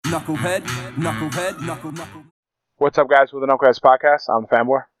Knucklehead, knuckle. What's up, guys, with the Knuckleheads podcast? I'm the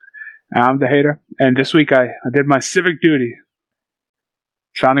Fanboy. I'm the hater. And this week I did my civic duty.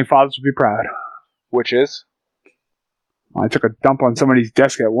 Founding fathers would be proud. Which is? I took a dump on somebody's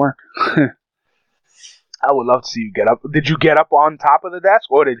desk at work. I would love to see you get up. Did you get up on top of the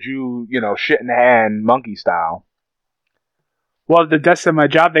desk, or did you, shit in the hand, monkey style? Well, the desks at my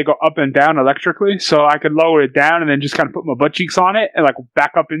job, they go up and down electrically, so I could lower it down and then just kind of put my butt cheeks on it and like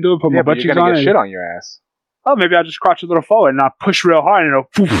back up into it, put my butt cheeks on it. You're gonna get shit on your ass. Oh, maybe I'll just crouch a little forward and I'll push real hard and it'll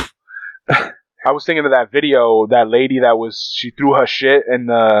poof. I was thinking of that video, that lady she threw her shit in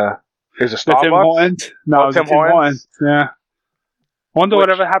there's a Starbucks? Tim Hortons? No, it was Tim Hortons. Yeah. Wonder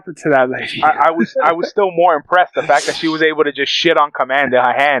whatever happened to that lady. I was still more impressed the fact that she was able to just shit on command in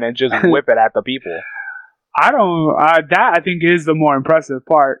her hand and just whip it at the people. That I think is the more impressive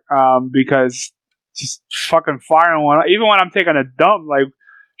part, because just fucking firing one, even when I'm taking a dump, like,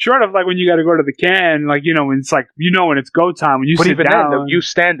 short of like when you got to go to the can, like, when it's like, when it's go time, when you sit down. Then, you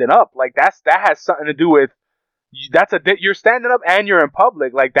standing up, like, that has something to do with, you're standing up and you're in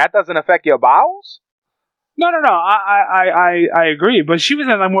public, like, that doesn't affect your bowels? No, I agree, but she was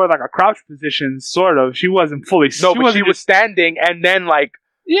in like more like a crouch position, sort of. She wasn't fully. No, but she was standing and then like.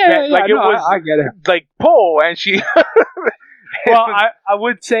 I get it. Like pull, and she. Well, I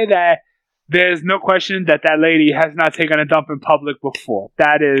would say that there's no question that lady has not taken a dump in public before.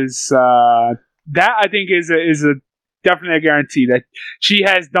 That is that I think is a definitely a guarantee that she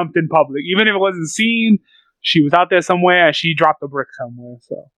has dumped in public, even if it wasn't seen. She was out there somewhere and she dropped a brick somewhere.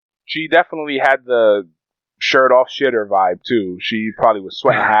 So she definitely had the shirt off shitter vibe too. She probably was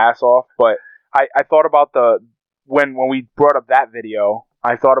sweating her ass off. But I thought about when we brought up that video.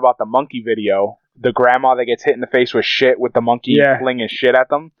 I thought about the monkey video. The grandma that gets hit in the face with shit with the monkey flinging shit at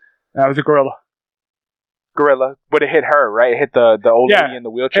them. That was a gorilla. But it hit her, right? It hit the old lady in the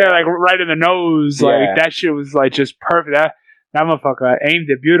wheelchair. Yeah, like right in the nose. Like that shit was like just perfect. That motherfucker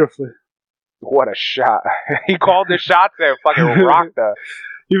aimed it beautifully. What a shot. He called the shots there, fucking rocked her.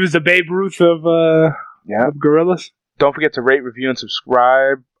 He was the Babe Ruth of gorillas. Don't forget to rate, review, and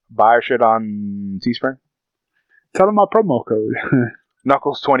subscribe. Buy our shit on Teespring. Tell them our promo code.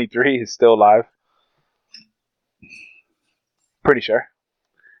 Knuckles23 is still live. Pretty sure.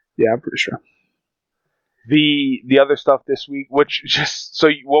 Yeah, I'm pretty sure. The other stuff this week, what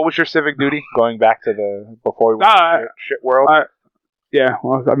was your civic duty? Going back to before we went to shit world? Yeah,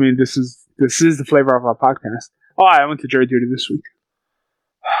 well, I mean, this is the flavor of our podcast. Oh, I went to jury duty this week.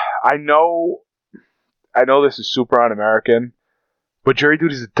 I know this is super un-American, but jury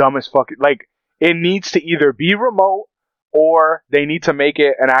duty is the dumbest fucking... Like, it needs to either be remote or they need to make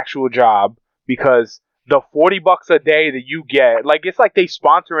it an actual job, because the $40 a day that you get, like, it's like they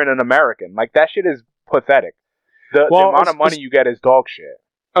sponsoring an American. Like, that shit is pathetic. The amount of money you get is dog shit.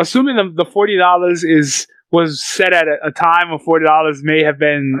 Assuming the $40 was set at a time of $40 may have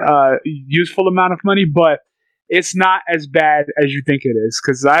been a useful amount of money, but it's not as bad as you think it is,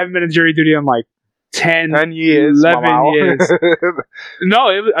 because I've been in jury duty in like 10 years, 11 years. No,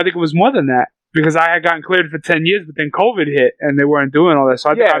 I think it was more than that, because I had gotten cleared for 10 years, but then COVID hit and they weren't doing all that.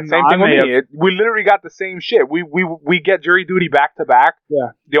 So same thing with me. We literally got the same shit. We get jury duty back to back.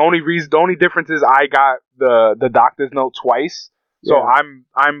 Yeah. The only difference is I got the doctor's note twice, so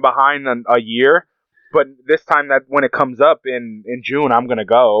I'm behind a year. But this time, that when it comes up in June, I'm gonna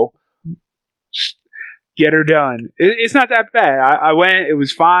go. Get her done. It's not that bad. I went. It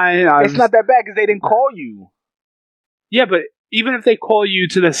was fine. It's not that bad because they didn't call you. Yeah, but even if they call you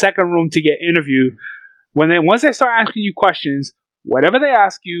to the second room to get interviewed, once they start asking you questions, whatever they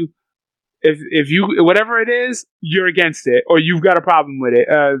ask you, if you whatever it is, you're against it or you've got a problem with it.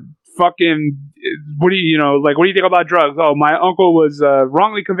 What do you think about drugs? Oh, my uncle was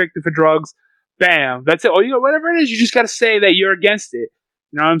wrongly convicted for drugs. Bam, that's it. Or whatever it is, you just got to say that you're against it.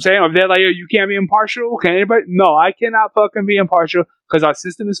 You know what I'm saying? Or if they're like, you can't be impartial, can anybody? No, I cannot fucking be impartial because our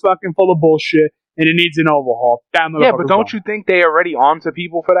system is fucking full of bullshit and it needs an overhaul. Yeah, but don't you think they already onto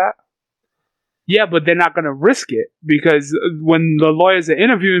people for that? Yeah, but they're not going to risk it, because when the lawyers are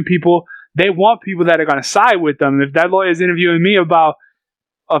interviewing people, they want people that are going to side with them. If that lawyer is interviewing me about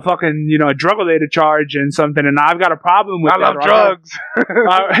a fucking, a drug-related charge and something, and I've got a problem with that. I love drugs. Or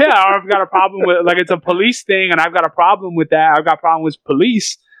I've got a problem with, like, it's a police thing, and I've got a problem with that. I've got a problem with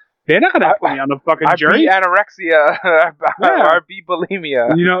police. They're not going to put me on the fucking jury. I beat anorexia. I beat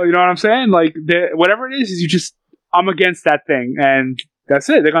bulimia. You know what I'm saying? Like, whatever it is I'm against that thing, and that's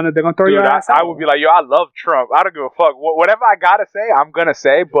it. They're gonna throw your ass out. I would be like, I love Trump. I don't give a fuck. Whatever I gotta say, I'm gonna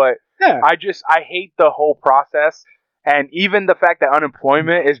say. But I hate the whole process. And even the fact that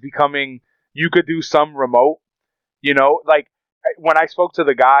unemployment is becoming, you could do some remote, like when I spoke to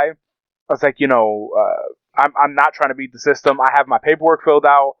the guy, I was like, I'm not trying to beat the system. I have my paperwork filled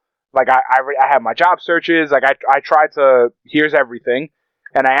out. Like I have my job searches. Like I tried to. Here's everything.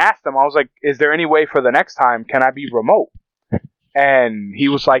 And I asked him. I was like, is there any way for the next time? Can I be remote? And he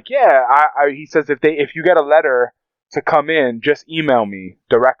was like, yeah. He says if you get a letter to come in, just email me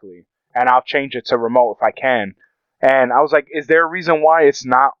directly, and I'll change it to remote if I can. And I was like, is there a reason why it's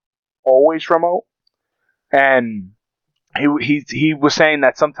not always remote? And he was saying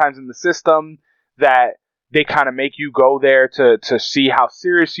that sometimes in the system that they kind of make you go there to see how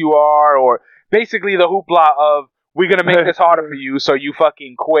serious you are, or basically the hoopla of we're gonna make this harder for you, so you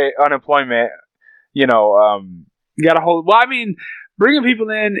fucking quit unemployment. You gotta hold. Well, I mean, bringing people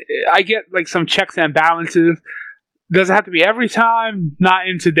in, I get like some checks and balances. Does it have to be every time? Not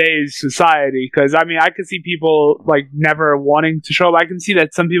in today's society, because I mean, I can see people like never wanting to show up. I can see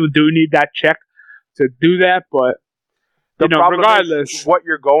that some people do need that check to do that, but regardless, what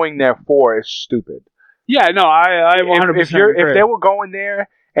you're going there for is stupid. Yeah, no, I 100%. If they were going there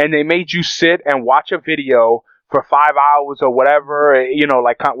and they made you sit and watch a video for 5 hours or whatever,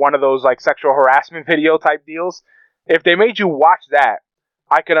 like one of those like sexual harassment video type deals, if they made you watch that,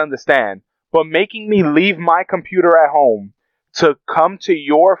 I could understand. But making me leave my computer at home to come to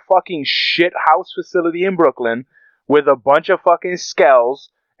your fucking shit house facility in Brooklyn with a bunch of fucking skells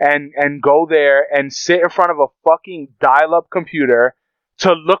and go there and sit in front of a fucking dial-up computer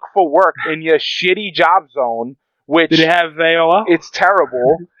to look for work in your shitty job zone, which... Did it have AOL? It's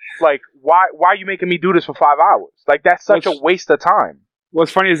terrible. Like, why are you making me do this for 5 hours? Like, that's such a waste of time.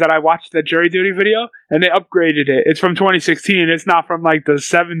 What's funny is that I watched the jury duty video, and they upgraded it. It's from 2016. It's not from, like, the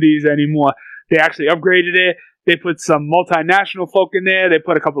 70s anymore. They actually upgraded it. They put some multinational folk in there. They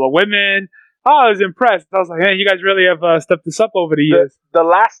put a couple of women. Oh, I was impressed. I was like, hey, you guys really have stepped this up over the years. The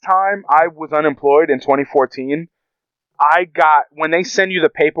last time I was unemployed in 2014... I got, when they send you the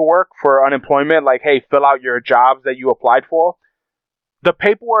paperwork for unemployment, like, hey, fill out your jobs that you applied for, the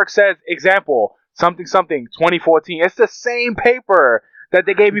paperwork says, example, something, 2014. It's the same paper that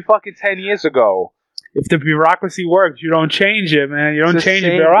they gave me fucking 10 years ago. If the bureaucracy works, you don't change it, man. You don't change the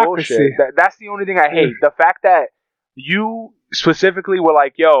bureaucracy. That's the only thing I hate. The fact that you specifically were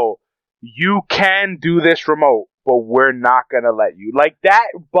like, yo, you can do this remote, but we're not going to let you. Like, that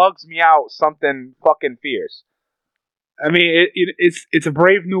bugs me out something fucking fierce. I mean, it's a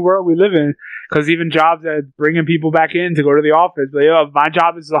brave new world we live in, because even jobs that bringing people back in to go to the office, but my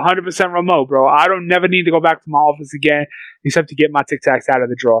job is 100% remote, bro. I don't never need to go back to my office again, except to get my Tic Tacs out of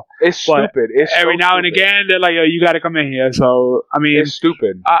the drawer. It's stupid. It's every now and again they're like, yo, you got to come in here. So I mean, it's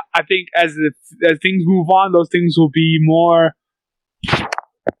stupid. I think as things move on, those things will be more.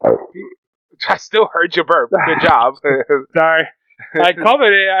 I still heard your burp. Good job. Sorry, I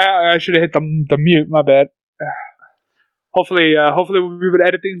covered it. I should have hit the mute. My bad. Hopefully we'll be able to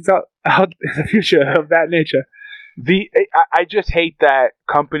edit things out in the future of that nature. I just hate that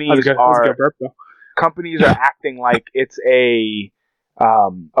companies are acting like it's a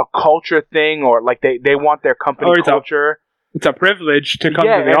culture thing, or like they want their company culture. It's a privilege to come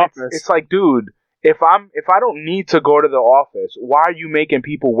to the office. It's like, dude, if I don't need to go to the office, why are you making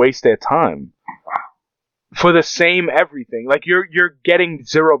people waste their time for the same everything? Like you're getting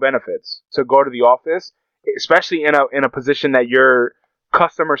zero benefits to go to the office. Especially in a position that you're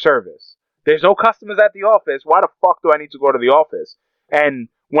customer service. There's no customers at the office. Why the fuck do I need to go to the office? And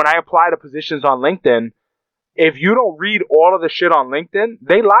when I apply to positions on LinkedIn, if you don't read all of the shit on LinkedIn,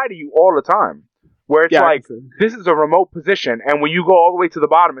 they lie to you all the time. Where it's this is a remote position, and when you go all the way to the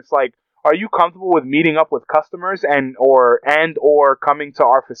bottom, it's like, are you comfortable with meeting up with customers and or coming to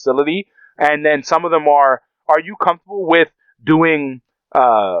our facility? And then some of them are you comfortable with doing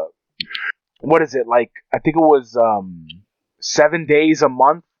what is it, like, I think it was 7 days a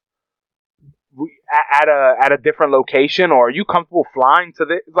month at a different location, or are you comfortable flying to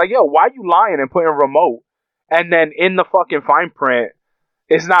this? It's like, yo, why are you lying and putting remote? And then in the fucking fine print,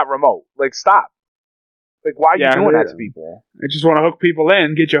 it's not remote. Like, stop. Like, why are you doing that to people? I just want to hook people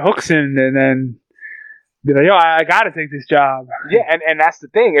in, get your hooks in, and then be like, yo, I gotta take this job. Yeah, and that's the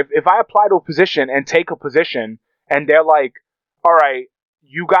thing. If I apply to a position and take a position, and they're like, all right,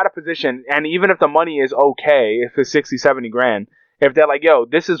 you got a position, and even if the money is okay, if it's 60, 70 grand, if they're like, yo,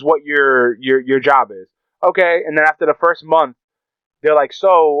 this is what your job is, okay, and then after the first month, they're like,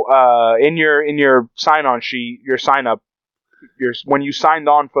 so in your sign-on sheet, your sign-up, when you signed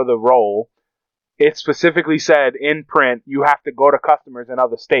on for the role, it specifically said in print you have to go to customers in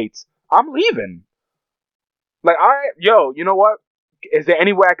other states. I'm leaving. Like, all right, yo, you know what? Is there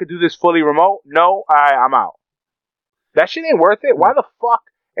any way I could do this fully remote? No, I'm out. That shit ain't worth it. Why the fuck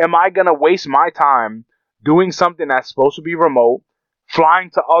am I gonna waste my time doing something that's supposed to be remote, flying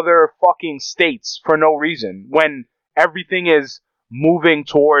to other fucking states for no reason when everything is moving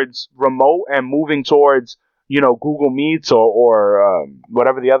towards remote and moving towards, Google Meets or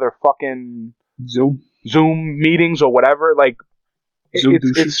whatever the other fucking Zoom meetings or whatever. Like,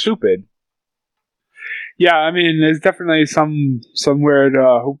 it's stupid. Yeah, I mean, there's definitely some weird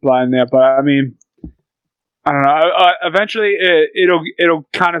hoopla in there, but I mean, I don't know. Eventually, it'll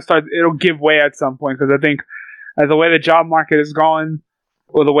kind of it'll give way at some point, because I think the way the job market is going,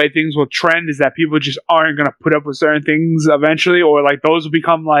 or the way things will trend, is that people just aren't going to put up with certain things eventually, or like those will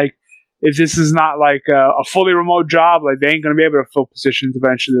become like, if this is not like a fully remote job, like they ain't going to be able to fill positions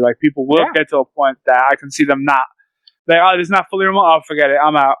eventually. Like people will get to a point that I can see them not. Like, oh, it's not fully remote. Oh, forget it.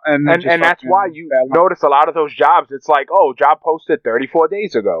 I'm out. And that's why you notice a lot of those jobs. It's like, oh, job posted 34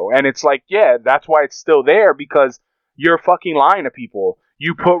 days ago. And it's like, yeah, that's why it's still there, because you're fucking lying to people.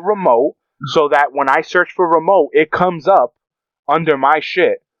 You put remote so that when I search for remote, it comes up under my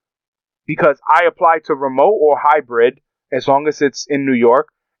shit. Because I applied to remote or hybrid as long as it's in New York,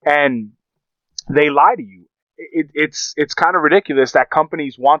 and they lie to you. It's kind of ridiculous that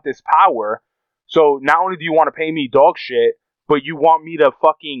companies want this power. So not only do you want to pay me dog shit, but you want me to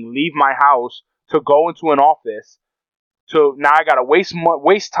fucking leave my house to go into an office. So now I gotta waste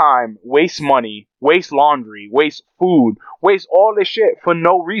time, waste money, waste laundry, waste food, waste all this shit for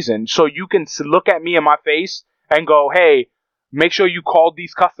no reason. So you can look at me in my face and go, hey, make sure you call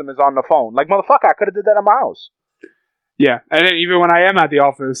these customers on the phone. Like, motherfucker, I could have did that in my house. Yeah, and then even when I am at the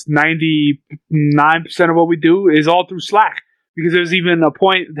office, 99% of what we do is all through Slack. Because there's even a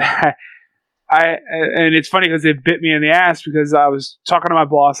point that and it's funny because it bit me in the ass, because I was talking to my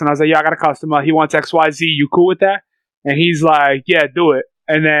boss and I was like, yeah, I got a customer. He wants XYZ. You cool with that? And he's like, yeah, do it.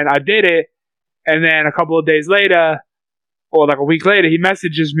 And then I did it. And then a couple of days later, or like a week later, he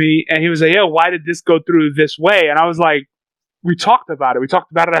messages me and he was like, yo, why did this go through this way? And I was like, we talked about it. We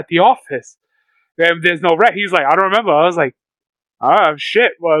talked about it at the office. And there's no rec. He's like, I don't remember. I was like, oh,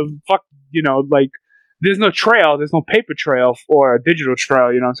 shit. Well, fuck, like, there's no trail. There's no paper trail or a digital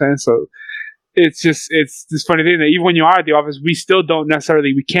trail, you know what I'm saying? So it's this funny thing that even when you are at the office, we still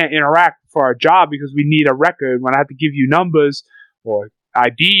we can't interact for our job because we need a record. When I have to give you numbers or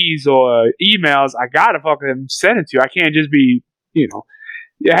IDs or emails, I gotta fucking send it to you. I can't just be,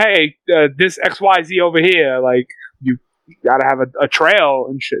 hey, this XYZ over here, like, you gotta have a trail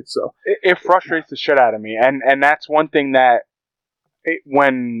and shit. So it frustrates the shit out of me, and that's one thing that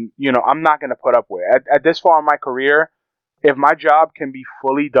when I'm not gonna put up with at this far in my career. If my job can be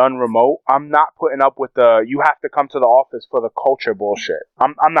fully done remote, I'm not putting up with the you have to come to the office for the culture bullshit.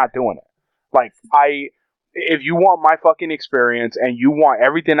 I'm not doing it. Like, if you want my fucking experience and you want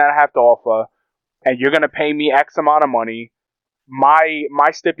everything that I have to offer, and you're gonna pay me X amount of money, my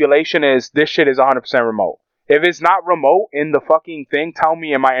stipulation is this shit is 100% remote. If it's not remote in the fucking thing, tell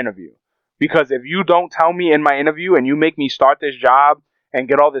me in my interview. Because if you don't tell me in my interview and you make me start this job and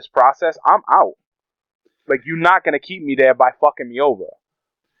get all this process, I'm out. Like, you're not going to keep me there by fucking me over.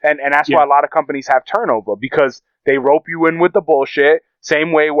 And that's why a lot of companies have turnover, because they rope you in with the bullshit.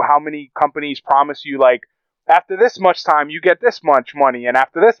 Same way with how many companies promise you, like, after this much time, you get this much money, and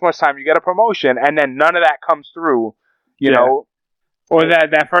after this much time, you get a promotion, and then none of that comes through, you know? Or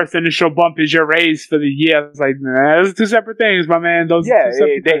that first initial bump is your raise for the year. It's like, nah, those are two separate things, my man. Those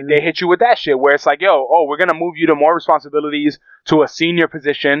they hit you with that shit where it's like, we're going to move you to more responsibilities, to a senior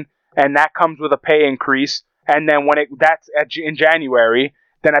position, and that comes with a pay increase. And then that's in January,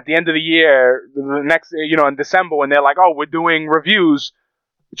 then at the end of the year, the next, in December, when they're like, oh, we're doing reviews,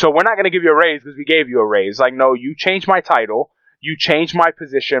 so we're not going to give you a raise because we gave you a raise. Like, no, you changed my title, you changed my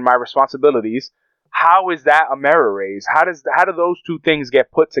position, my responsibilities. How is that a merit raise? How do those two things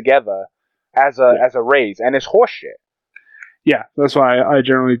get put together as a raise? And it's horseshit. Yeah, that's why I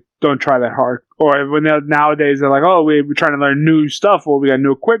generally don't try that hard. Or when nowadays they're like, oh, we're trying to learn new stuff. Well, we got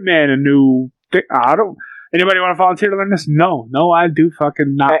new equipment and new thing. Anybody want to volunteer to learn this? No, I do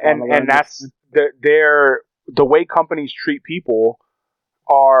fucking not. And that's the way companies treat people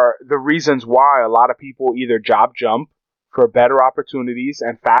are the reasons why a lot of people either job jump for better opportunities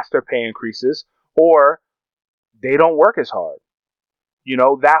and faster pay increases, or they don't work as hard.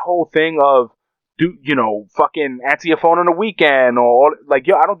 That whole thing of fucking answer your phone on the weekend, or like,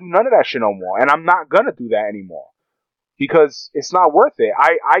 I don't do none of that shit no more, and I'm not gonna do that anymore because it's not worth it.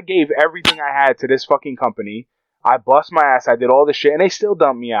 I gave everything I had to this fucking company. I bust my ass. I did all this shit, and they still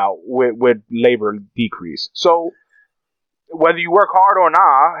dumped me out with labor decrease. So whether you work hard or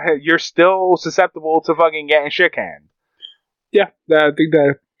not, you're still susceptible to fucking getting shit canned. Yeah, I think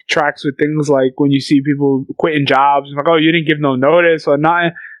that tracks with things like when you see people quitting jobs, like, oh, you didn't give no notice or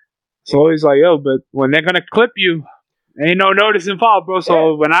nothing. So he's like, yo, but when they're gonna clip you, ain't no notice involved, bro.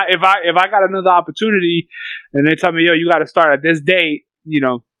 So when if I got another opportunity, and they tell me, yo, you got to start at this date,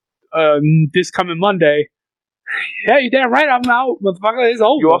 this coming Monday. Yeah, you damn right. I'm out, motherfucker. It's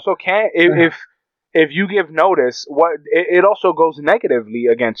over. You also can't if you give notice. What it also goes negatively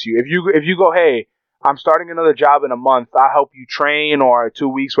against you. If you go, hey, I'm starting another job in a month. I'll help you train, or 2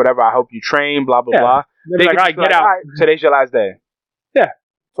 weeks, whatever. I'll help you train. Blah blah blah. They're like, all right, get out. Right, today's your last day. Yeah.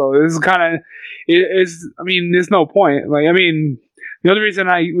 So this is kind of is. I mean, there's no point. Like, I mean, the only reason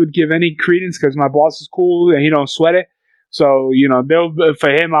I would give any credence because my boss is cool and he don't sweat it. So for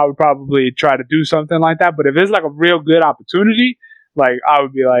him, I would probably try to do something like that. But if it's like a real good opportunity, like I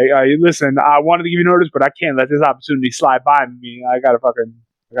would be like, listen, I wanted to give you notice, but I can't let this opportunity slide by me. I gotta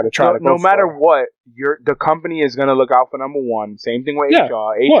try to. No matter what, the company is gonna look out for number one. Same thing with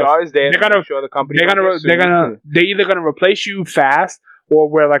HR. HR is there to make sure the company. They're either gonna replace you fast, or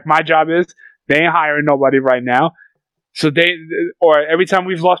where like my job is, they ain't hiring nobody right now. So or every time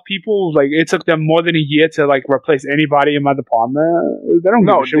we've lost people, like it took them more than a year to like replace anybody in my department. They don't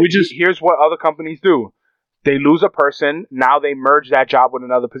give a shit. Here's what other companies do. They lose a person, now they merge that job with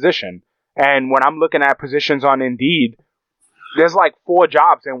another position. And when I'm looking at positions on Indeed, there's like 4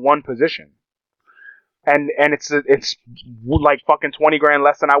 jobs in one position. And it's like fucking 20 grand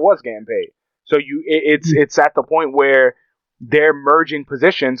less than I was getting paid. So it's at the point where they're merging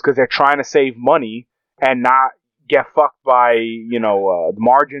positions because they're trying to save money and not get fucked by the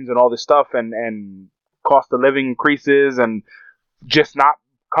margins and all this stuff and cost of living increases and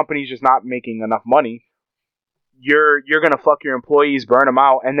companies just not making enough money. You're gonna fuck your employees, burn them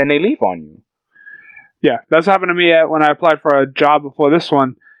out, and then they leave on you. Yeah, that's happened to me when I applied for a job before this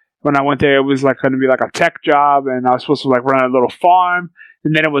one. When I went there, it was like going to be like a tech job, and I was supposed to like run a little farm.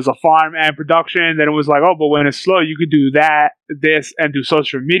 And then it was a farm and production. Then it was like, oh, but when it's slow, you could do this, and do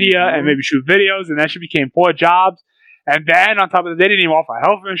social media and maybe shoot videos. And that shit became 4 jobs. And then on top of that, they didn't even offer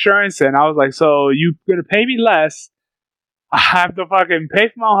health insurance. And I was like, so you're going to pay me less. I have to fucking pay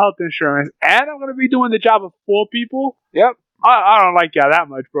for my own health insurance. And I'm going to be doing the job of 4 people. Yep. I don't like y'all that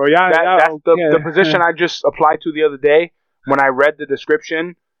much, bro. That's the position I just applied to the other day. When I read the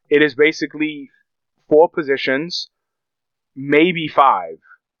description, it is basically 4 positions. Maybe 5.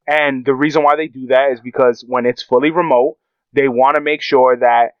 And the reason why they do that is because when it's fully remote, they want to make sure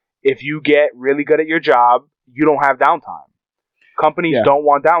that if you get really good at your job, you don't have downtime. Companies don't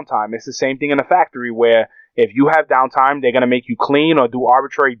want downtime. It's the same thing in a factory where if you have downtime, they're going to make you clean or do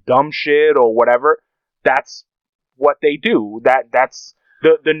arbitrary dumb shit or whatever. That's what they do. That's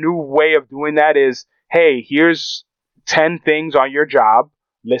the new way of doing that is, hey, here's 10 things on your job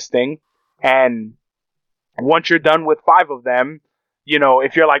listing, and once you're done with 5 of them,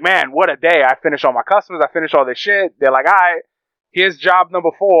 if you're like, man, what a day, I finished all my customers, I finished all this shit, they're like, all right, here's job number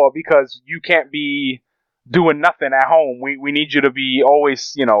 4 because you can't be doing nothing at home. We need you to be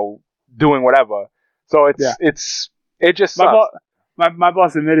always, doing whatever. So it just sucks. My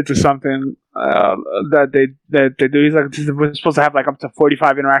boss admitted to something that they do. He's like, we're supposed to have like up to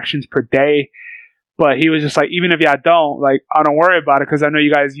 45 interactions per day. But he was just like, even if y'all don't, like, I don't worry about it because I know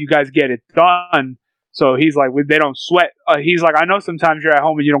you guys get it done. So he's like, they don't sweat. He's like, I know sometimes you're at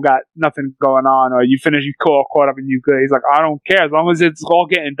home and you don't got nothing going on, or you finish, you caught up and you good. He's like, I don't care as long as it's all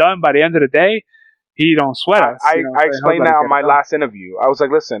getting done by the end of the day. He don't sweat us. I explained that on my last interview. I was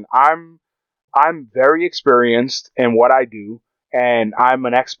like, listen, I'm very experienced in what I do, and I'm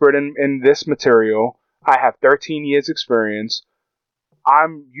an expert in this material. I have 13 years experience.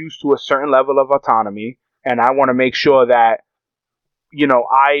 I'm used to a certain level of autonomy, and I want to make sure that,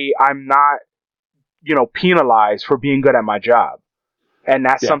 I'm not, penalized for being good at my job. And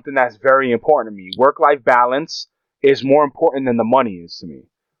that's something that's very important to me. Work-life balance is more important than the money is to me.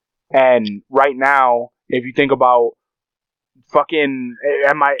 And right now, if you think about fucking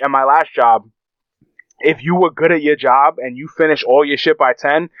at my last job, if you were good at your job and you finished all your shit by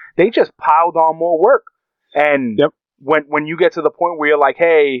 10, they just piled on more work. And when you get to the point where you're like,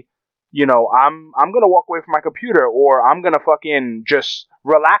 hey, I'm gonna walk away from my computer, or I'm gonna fucking just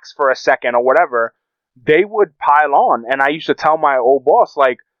relax for a second or whatever, they would pile on. And I used to tell my old boss,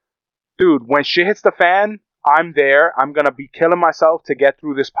 like, dude, when shit hits the fan, I'm there. I'm gonna be killing myself to get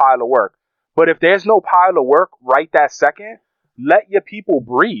through this pile of work. But if there's no pile of work right that second, let your people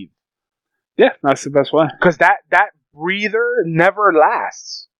breathe. Yeah, that's the best way. Because that breather never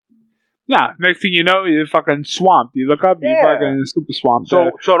lasts. Nah, next thing you know, you're fucking swamped. You look up, you're fucking super swamped.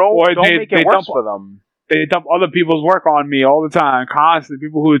 So don't make it worse for them. They dump other people's work on me all the time, constantly.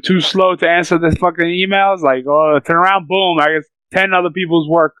 People who are too slow to answer this fucking emails, like, oh, turn around, boom, I get 10 other people's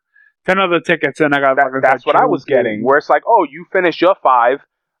work, 10 other tickets, and I got that's what I was getting. Where it's like, oh, you finished your 5,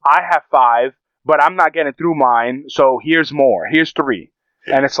 I have 5, but I'm not getting through mine, so here's more. Here's 3.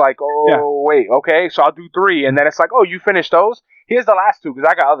 And it's like, wait, okay, so I'll do 3. And then it's like, oh, you finished those? Here's the last 2 because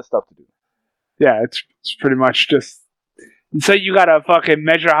I got other stuff to do. Yeah, it's pretty much just... So you got to fucking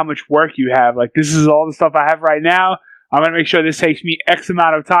measure how much work you have. Like, this is all the stuff I have right now. I'm going to make sure this takes me X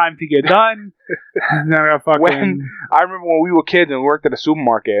amount of time to get done. And then I remember when we were kids and we worked at a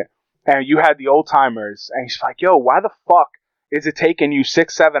supermarket, and you had the old timers, and he's like, yo, why the fuck is it taking you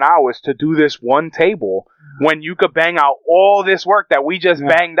 6-7 hours to do this one table when you could bang out all this work that we just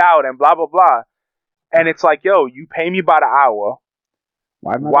banged out and blah, blah, blah. And it's like, yo, you pay me by the hour.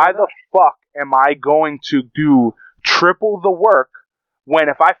 Why the fuck am I going to do triple the work when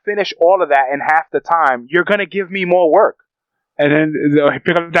if I finish all of that in half the time, you're going to give me more work? And then they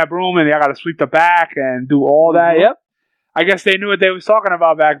pick up that broom and I got to sweep the back and do all that. Yep. I guess they knew what they was talking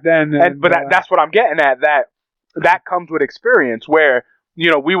about back then. But that's what I'm getting at. That comes with experience where,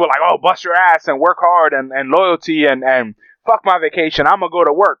 we were like, oh, bust your ass and work hard and loyalty and fuck my vacation. I'm going to go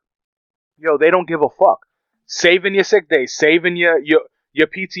to work. Yo, they don't give a fuck. Saving your sick days, saving your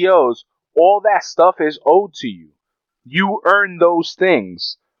PTOs, all that stuff is owed to you. You earn those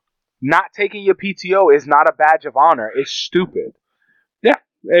things. Not taking your PTO is not a badge of honor. It's stupid. Yeah,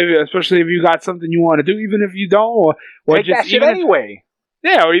 especially if you got something you want to do, even if you don't, or take just that shit anyway.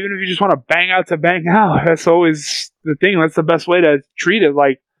 Yeah, or even if you just want to bang out to bang out. That's always the thing. That's the best way to treat it.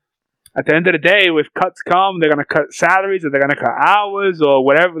 Like, at the end of the day, with cuts come, they're going to cut salaries, or they're going to cut hours, or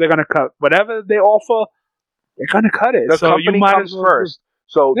whatever. They're going to cut whatever they offer. They're going to cut it. The company comes first.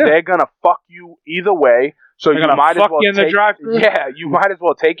 So they're going to fuck you either way. So you might as well you might as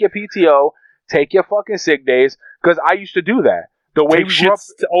well take your PTO, take your fucking sick days, because I used to do that. The way we grew up,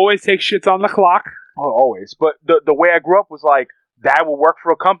 always take shits on the clock. Oh, always. But the way I grew up was like, Dad would work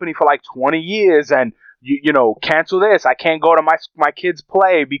for a company for like 20 years, and you cancel this. I can't go to my kids'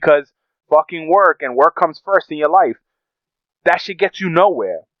 play because fucking work, and work comes first in your life. That shit gets you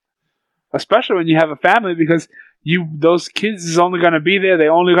nowhere. Especially when you have a family, because those kids is only going to be there.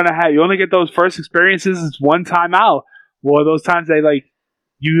 You only get those first experiences. It's one time out. Well, those times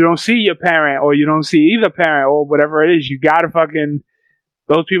you don't see your parent, or you don't see either parent, or whatever it is. You got to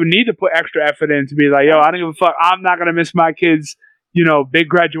those people need to put extra effort in to be like, yo, I don't give a fuck. I'm not going to miss my kids, big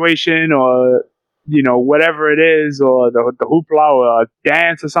graduation, or, whatever it is, or the hoopla, or a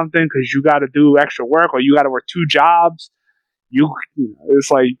dance or something, because you got to do extra work, or you got to work 2 jobs. It's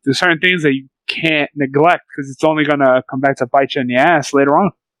like there's certain things that you can't neglect, because it's only gonna come back to bite you in the ass later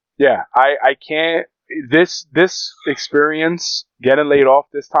on. Yeah, I can't. This experience, getting laid off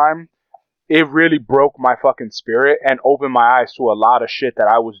this time, it really broke my fucking spirit and opened my eyes to a lot of shit that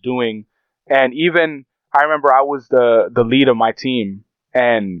I was doing. And even I remember I was the lead of my team,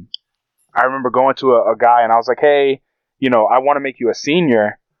 and I remember going to a guy and I was like, hey, I want to make you a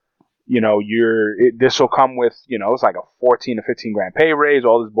senior. This will come with, it's like a 14 to 15 grand pay raise,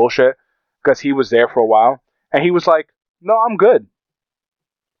 all this bullshit, because he was there for a while. And he was like, no, I'm good.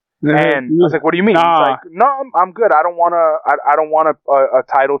 And I was like, what do you mean? He's like, no, I'm good. I don't want a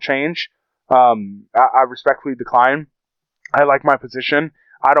title change. I respectfully decline. I like my position.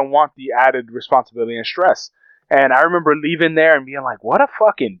 I don't want the added responsibility and stress. And I remember leaving there and being like, what a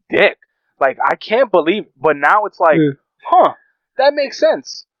fucking dick. Like, I can't believe, but now it's like, that makes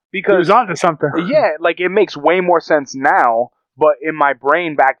sense. Because he was onto something. Yeah, like, it makes way more sense now, but in my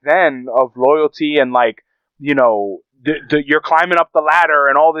brain back then of loyalty and like, you're climbing up the ladder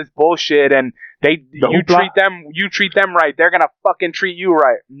and all this bullshit, and you treat them right, they're gonna fucking treat you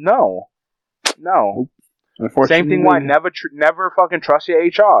right. No. Same thing. Why never fucking trust your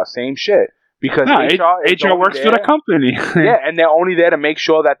HR? Same shit. Because HR works for the company. Yeah, and they're only there to make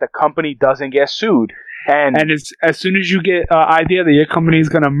sure that the company doesn't get sued. And as soon as you get an idea that your company is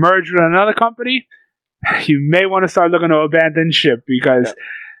going to merge with another company, you may want to start looking to abandon ship, because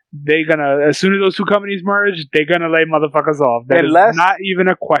they're going to, as soon as those 2 companies merge, they're going to lay motherfuckers off. That is not even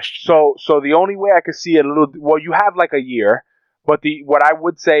a question. So the only way I could see it you have like a year, but what I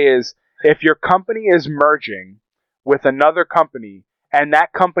would say is, if your company is merging with another company and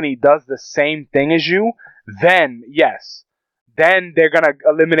that company does the same thing as you, then yes. Then they're going to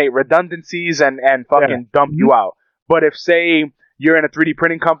eliminate redundancies and fucking dump you out. But if, say, you're in a 3D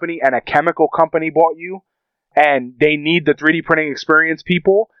printing company and a chemical company bought you and they need the 3D printing experience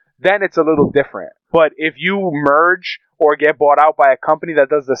people, then it's a little different. But if you merge or get bought out by a company that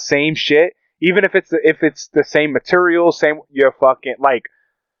does the same shit, even if it's the same material, you're fucking, like,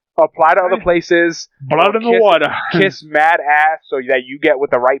 apply to other places. Blood in the water. Kiss mad ass so that you get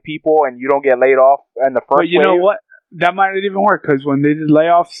with the right people and you don't get laid off in the first But you know what? That might not even work, because when they did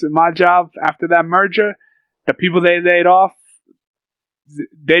layoffs in my job after that merger, the people they laid off,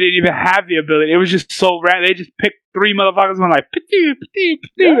 they didn't even have the ability. It was just so random. They just picked 3 motherfuckers and went like, "Pity, pity,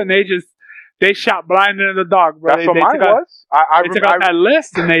 pity," and they shot blind in the dark, bro. That's what mine was. I took out that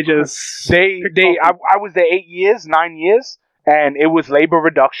list and they just I was there 9 years, and it was labor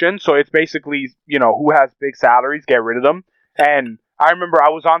reduction. So it's basically, who has big salaries, get rid of them. And I remember I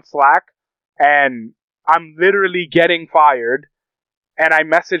was on Slack, and I'm literally getting fired, and I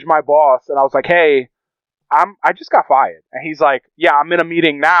messaged my boss, and I was like, "Hey, I just got fired," and he's like, "Yeah, I'm in a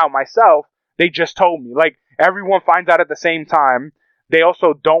meeting now myself. They just told me." Like, everyone finds out at the same time. They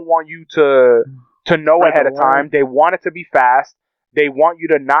also don't want you to know ahead of time. They want it to be fast. They want you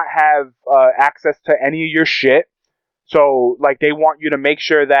to not have access to any of your shit. So, like, they want you to make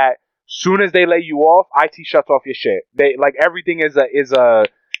sure that soon as they lay you off, IT shuts off your shit. They like everything is a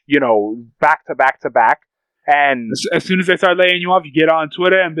back to back to back. And as soon as they start laying you off, you get on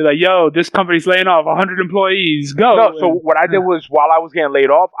Twitter and be like, "Yo, this company's laying off 100 employees. Go!" No, so what I did was, while I was getting laid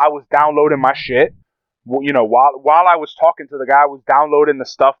off, I was downloading my shit. While I was talking to the guy, I was downloading the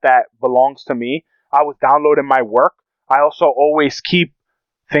stuff that belongs to me. I was downloading my work. I also always keep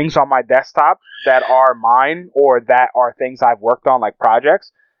things on my desktop that are mine or that are things I've worked on, like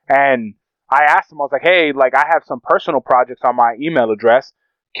projects. And I asked him, I was like, "Hey, like, I have some personal projects on my email address.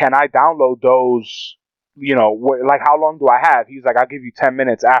 Can I download those? Like, how long do I have?" He's like, "I'll give you 10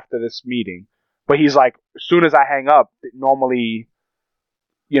 minutes after this meeting." But he's like, as soon as I hang up, normally...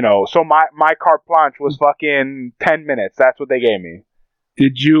 so my carte blanche was fucking 10 minutes. That's what they gave me.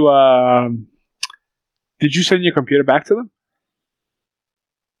 Did you send your computer back to them?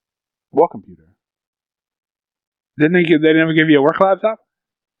 What computer? Didn't they never give you a work laptop?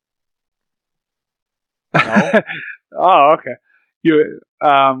 No. Oh, okay.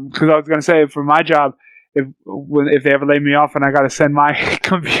 Because I was gonna say, for my job, if they ever lay me off and I gotta send my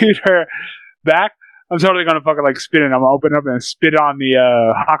computer back, I'm totally gonna fucking like spit it. I'm gonna open it up and spit on the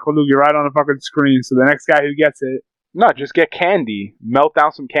Hakalugi right on the fucking screen. So the next guy who gets it. No, just get candy. Melt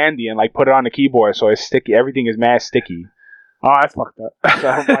down some candy and like put it on the keyboard so it's sticky. Everything is mad sticky. Oh, that's fucked up. So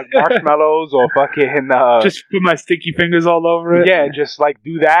like marshmallows or fucking just put my sticky fingers all over it. Yeah, just like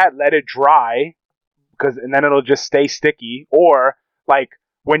do that, let it dry, and then it'll just stay sticky. Or like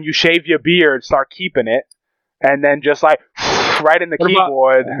when you shave your beard, start keeping it, and then just like right in the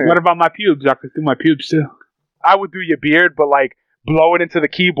keyboard. What about my pubes? I could do my pubes too. I would do your beard, but like blow it into the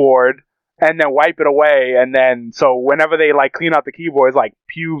keyboard and then wipe it away, and then so whenever they like clean out the keyboard, it's like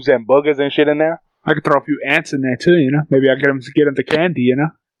pubes and boogers and shit in there. I could throw a few ants in there too, Maybe I get them to candy,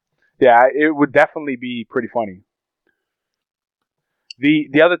 Yeah, it would definitely be pretty funny.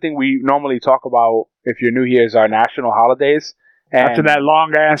 The other thing we normally talk about, if you're new here, is our national holidays. And after that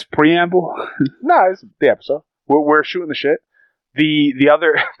long ass preamble. No, it's the episode. We're shooting the shit.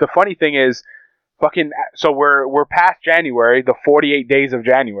 The funny thing is, so we're past January, the 48 days of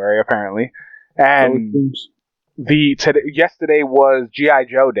January apparently, and yesterday was G.I.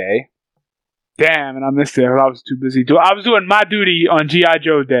 Joe Day. Damn, and I missed it. I was too busy. I was doing my duty on G.I.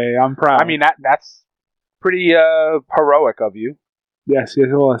 Joe Day. I'm proud. I mean, that's pretty heroic of you. Yes, it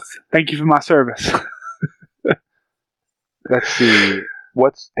was. Thank you for my service. Let's see.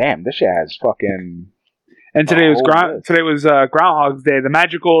 This shit has fucking... And today was Groundhog's Day. The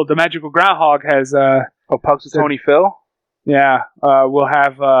magical groundhog has... Pugs with Tony Phil? Yeah. We'll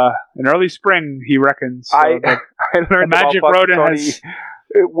have an early spring, he reckons. So I learned Magic about Pugs Rodent with Tony.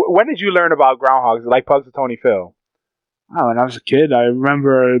 When did you learn about groundhogs, like Pugs with Tony Phil? Oh, when I was a kid, I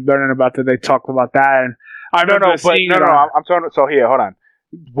remember learning about that. They talked about that, and I remember seeing. I'm talking. So here, hold on.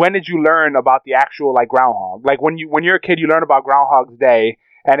 When did you learn about the actual like groundhog? Like when you're a kid, you learn about Groundhog's Day,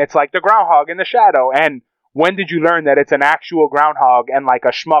 and it's like the groundhog in the shadow. And when did you learn that it's an actual groundhog and like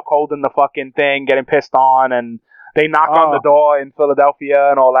a schmuck holding the fucking thing, getting pissed on, and they knock on the door in Philadelphia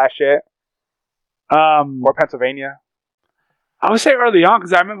and all that shit? Or Pennsylvania. I would say early on,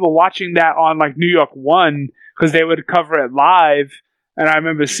 because I remember watching that on like New York 1, because they would cover it live, and I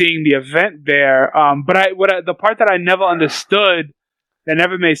remember seeing the event there. But the part that I never understood, that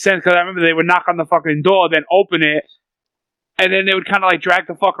never made sense, because I remember they would knock on the fucking door, then open it, and then they would kind of like drag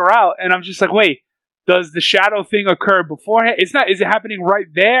the fucker out, and I'm just like, wait, does the shadow thing occur beforehand? Is it happening right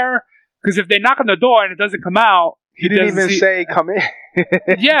there? Because if they knock on the door and it doesn't come out, he didn't even say come in.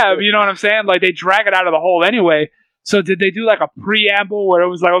 Yeah, you know what I'm saying? Like they drag it out of the hole anyway. So did they do like a preamble where it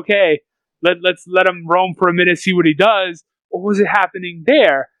was like, okay, let's let him roam for a minute, see what he does, or was it happening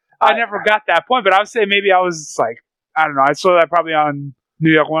there? I never got that point, but I would say maybe I was like, I don't know, I saw that probably on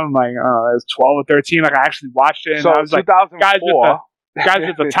New York 1, like, I was 12 or 13, like I actually watched it, and so I was like, guys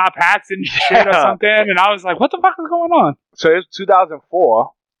with the top hats and shit or something, and I was like, what the fuck is going on? So it was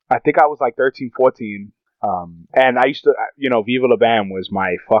 2004, I think I was like 13, 14, And I used to, Viva La Bam was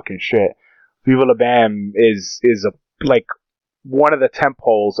my fucking shit. Viva La Bam is like one of the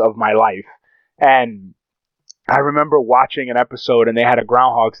temples of my life. And I remember watching an episode, and they had a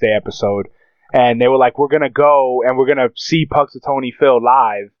Groundhog's Day episode, and they were like, we're going to go and we're going to see Punxsutawney Phil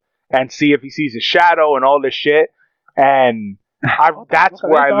live and see if he sees his shadow and all this shit. And that's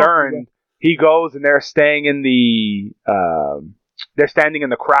where I learned he goes, and they're staying in they're standing in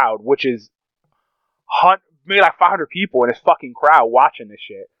the crowd, which is maybe like 500 people in this fucking crowd watching this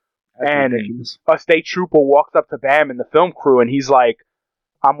shit. That's and ridiculous. A state trooper walks up to Bam and the film crew, and he's like,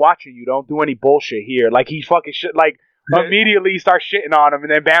 I'm watching you. Don't do any bullshit here. Like, he fucking shit. Like, immediately starts shitting on him,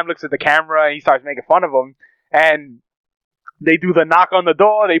 and then Bam looks at the camera and he starts making fun of him. And they do the knock on the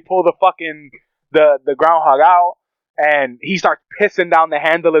door. They pull the fucking the groundhog out, and he starts pissing down the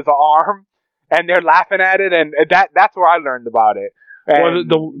handle of his arm, and they're laughing at it. And that's where I learned about it. And,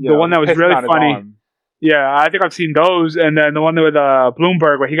 well, the one that was really funny. Yeah, I think I've seen those, and then the one with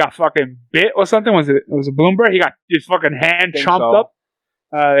Bloomberg where he got fucking bit or something. Was it a Bloomberg? He got his fucking hand chomped up.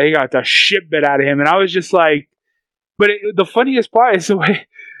 He got the shit bit out of him, and I was just like, but the funniest part is the way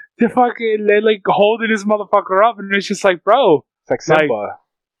they're like holding this motherfucker up, and it's just like, bro, it's like Simba. Like,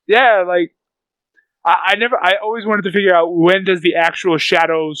 yeah, like I always wanted to figure out, when does the actual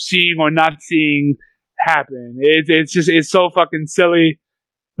shadow seeing or not seeing happen? It's so fucking silly,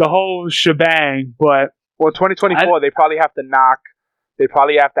 the whole shebang. But 2024, they probably have to knock. They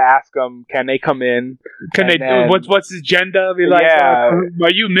probably have to ask them, can they come in? Can they? Then, what's his gender? Be like, yeah.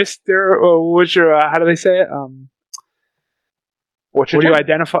 Are you Mr. or what's your? How do they say it? What do you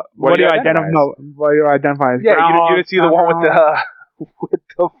identify? What do you identify? No, what do you identify as? Yeah, you didn't see the one with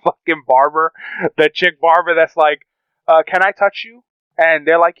the fucking barber, the chick barber that's like, can I touch you? And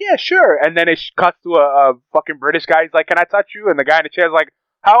they're like, yeah, sure. And then it cuts to a fucking British guy. He's like, can I touch you? And the guy in the chair's like,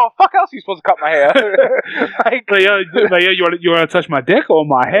 how the fuck else are you supposed to cut my hair? like, you want to touch my dick or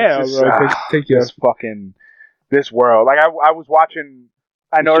my hair? Take this fucking this world. Like, I was watching.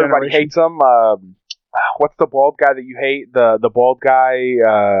 I know everybody hates him. What's the bald guy that you hate? The bald guy.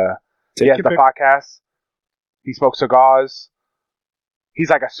 He has the podcast. He smokes cigars.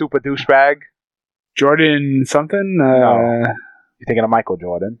 He's like a super douchebag. Jordan something. No. You thinking of Michael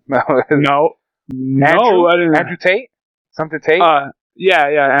Jordan? No. Andrew Tate. Something Tate.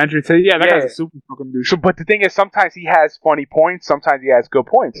 Yeah, Andrew Tate. Yeah, that guy's a super fucking douche. But the thing is, sometimes he has funny points, sometimes he has good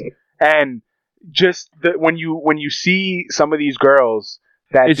points, and just when you see some of these girls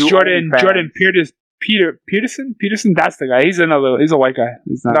that it's Jordan Peterson. That's the guy. He's a white guy.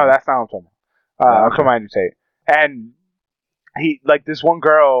 No, that's not what I'm talking about. I'm talking about Andrew Tate, and he like this one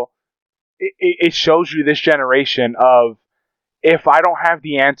girl. It shows you this generation of, if I don't have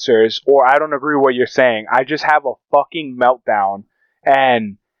the answers or I don't agree with what you're saying, I just have a fucking meltdown.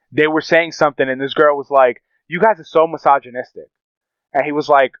 And they were saying something, and this girl was like, you guys are so misogynistic. And he was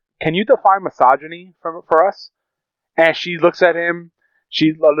like, can you define misogyny for us? And she looks at him,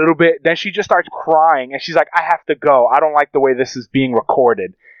 then she just starts crying, and she's like, I have to go. I don't like the way this is being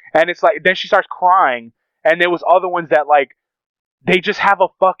recorded. And it's like, then she starts crying, and there was other ones that, like, they just have a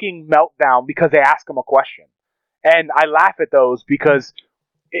fucking meltdown because they ask them a question. And I laugh at those because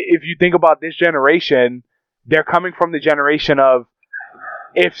if you think about this generation, they're coming from the generation of,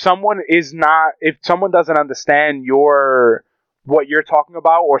 if someone doesn't understand what you're talking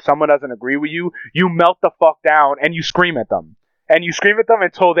about, or someone doesn't agree with you, you melt the fuck down and you scream at them. And you scream at them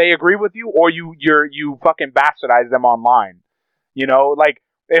until they agree with you, or you fucking bastardize them online. You know, like,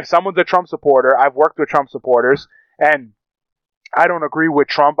 if someone's a Trump supporter, I've worked with Trump supporters, and I don't agree with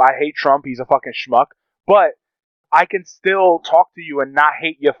Trump. I hate Trump. He's a fucking schmuck. But I can still talk to you and not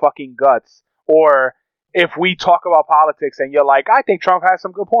hate your fucking guts. Or if we talk about politics and you're like, I think Trump has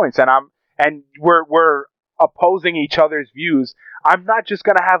some good points, and we're opposing each other's views, I'm not just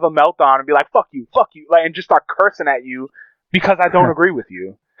gonna have a meltdown and be like, fuck you, like, and just start cursing at you because I don't agree with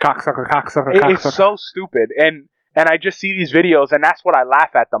you. Cocksucker. It's so stupid. And I just see these videos, and that's what I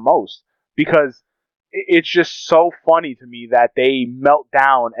laugh at the most, because it's just so funny to me that they melt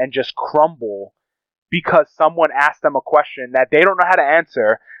down and just crumble because someone asked them a question that they don't know how to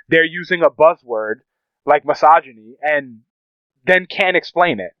answer. They're using a buzzword like misogyny, and then can't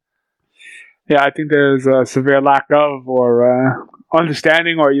explain it. Yeah, I think there's a severe lack of or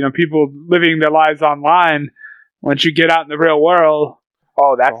understanding, or people living their lives online. Once you get out in the real world,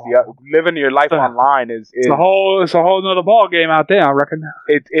 living your life online is it's a whole nother ball game out there, I reckon.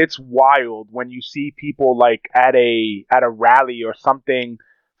 It's wild when you see people like at a rally or something,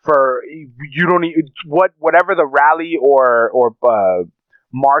 for you don't need whatever the rally or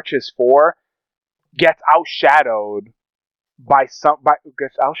march is for, gets outshadowed by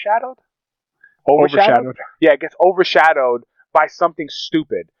gets outshadowed? overshadowed. Yeah, it gets overshadowed by something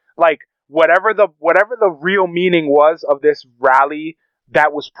stupid. Like whatever the real meaning was of this rally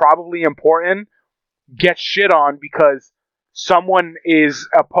that was probably important gets shit on because someone is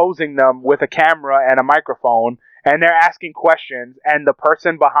opposing them with a camera and a microphone and they're asking questions and the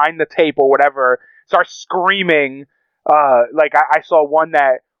person behind the tape or whatever starts screaming. Like I saw one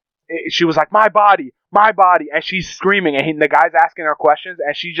that she was like, my body, and she's screaming and the guy's asking her questions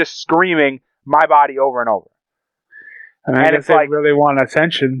and she's just screaming my body over and over. And it's like, really want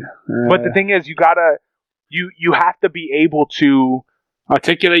attention. But the thing is, you have to be able to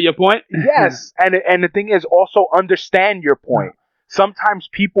articulate your point. Yes, and the thing is also understand your point. Sometimes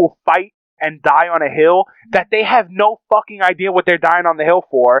people fight and die on a hill that they have no fucking idea what they're dying on the hill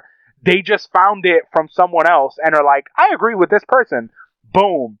for. They just found it from someone else and are like, I agree with this person.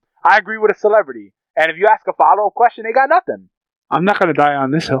 Boom. I agree with a celebrity. And if you ask a follow-up question, they got nothing. I'm not going to die on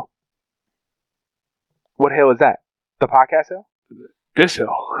this hill. What hill is that? The podcast hill? This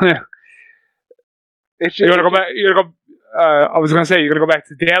hill. It's just, you're gonna go back. You're gonna go. I was gonna say you're gonna go back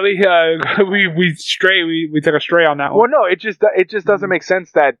to Daly. We took a stray on that one. Well, no, it just doesn't make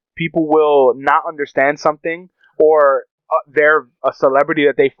sense that people will not understand something or they're a celebrity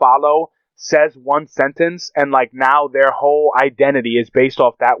that they follow says one sentence and like now their whole identity is based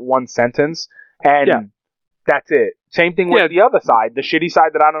off that one sentence and that's it. Same thing with the other side, the shitty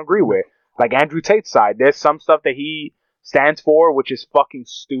side that I don't agree with. Like Andrew Tate's side, there's some stuff that he stands for which is fucking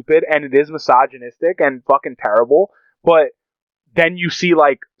stupid and it is misogynistic and fucking terrible, but then you see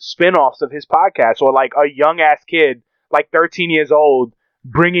like spin-offs of his podcast or like a young ass kid like 13 years old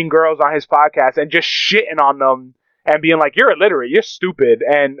bringing girls on his podcast and just shitting on them and being like, you're illiterate, you're stupid,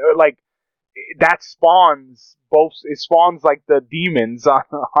 and like that spawns like the demons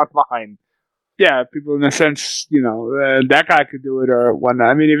online. Yeah, people in a sense, that guy could do it or whatnot.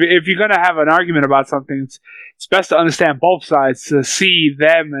 I mean, if you're going to have an argument about something, it's best to understand both sides, to see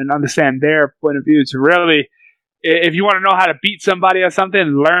them and understand their point of view. To really, if you want to know how to beat somebody or something,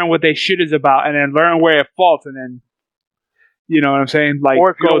 learn what they shit is about and then learn where it faults and then, you know what I'm saying? Like, or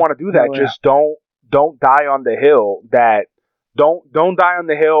if you don't want to do that, just don't die on the hill don't die on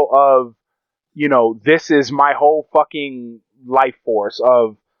the hill of, this is my whole fucking life force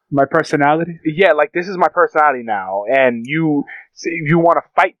of, my personality? Yeah, like this is my personality now. And you want to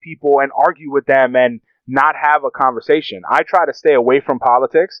fight people and argue with them and not have a conversation. I try to stay away from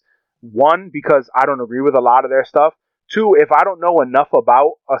politics. One, because I don't agree with a lot of their stuff. Two, if I don't know enough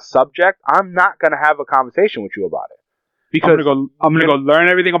about a subject, I'm not going to have a conversation with you about it. Because I'm gonna go learn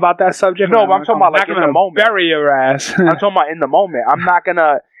everything about that subject. No, but I'm talking about like in the moment. Bury your ass. I'm talking about in the moment. I'm not going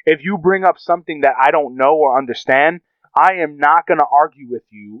to, if you bring up something that I don't know or understand, I am not going to argue with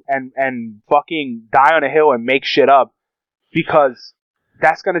you and fucking die on a hill and make shit up because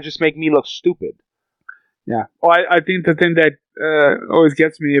that's going to just make me look stupid. Yeah. Well, I think the thing that always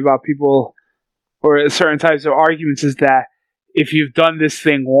gets me about people or certain types of arguments is that if you've done this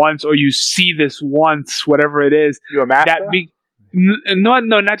thing once or you see this once, whatever it is, you're a master? No,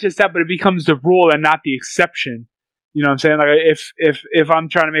 not just that, but it becomes the rule and not the exception. You know what I'm saying? Like if I'm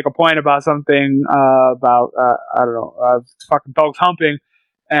trying to make a point about something about I don't know, fucking dogs humping,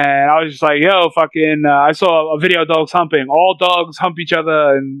 and I was just like, yo, fucking, I saw a video of dogs humping. All dogs hump each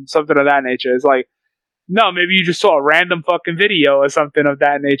other and something of that nature. It's like, no, maybe you just saw a random fucking video or something of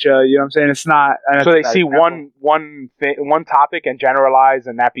that nature. You know what I'm saying? It's not. So they see one topic and generalize,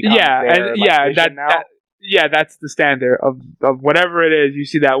 and that becomes that's the standard of whatever it is. You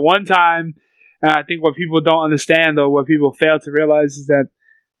see that one time. And I think what people don't understand or what people fail to realize is that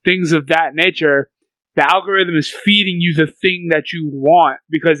things of that nature, the algorithm is feeding you the thing that you want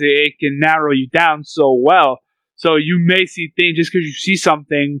because it can narrow you down so well. So you may see things just because you see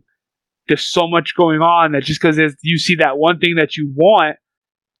something, there's so much going on that just because you see that one thing that you want,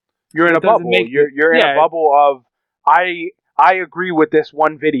 you're in a bubble. You're in a bubble of I agree with this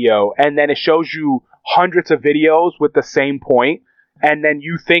one video, and then it shows you hundreds of videos with the same point, and then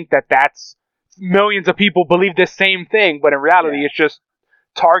you think that that's millions of people believe the same thing, but in reality, it's just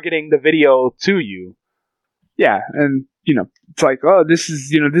targeting the video to you. Yeah, and it's like, oh, this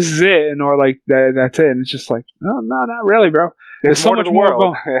is it, and or like that's it, and it's just like, no, not really, bro. There's so much more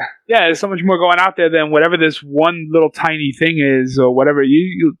going. Yeah, there's so much more going out there than whatever this one little tiny thing is, or whatever.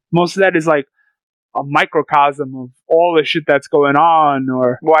 You most of that is like a microcosm of all the shit that's going on.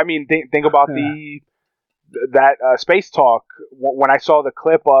 Or well, I mean, think about that space talk when I saw the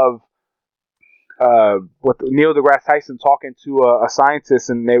clip of. With Neil deGrasse Tyson talking to a scientist,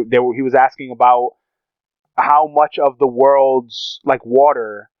 and he was asking about how much of the world's like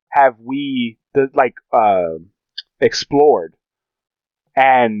water have we explored,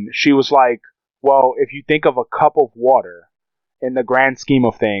 and she was like, Well, if you think of a cup of water in the grand scheme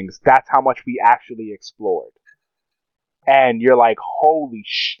of things, that's how much we actually explored. And you're like, holy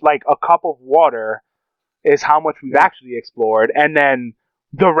like a cup of water is how much we've actually explored, and then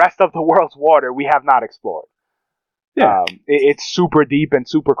the rest of the world's water we have not explored. Yeah. It's super deep and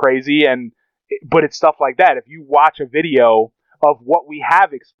super crazy, but it's stuff like that. If you watch a video of what we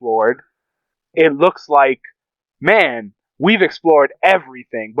have explored, it looks like, man, we've explored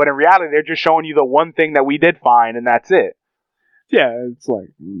everything, but in reality, they're just showing you the one thing that we did find, and that's it. Yeah, it's like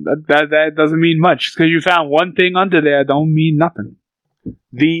that doesn't mean much because you found one thing under there. Don't mean nothing.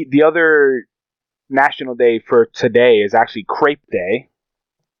 The other national day for today is actually Crepe Day.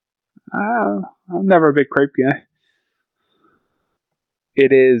 I'm never a big crepe guy.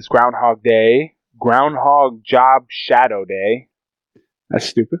 It is Groundhog Day, Groundhog Job Shadow Day. That's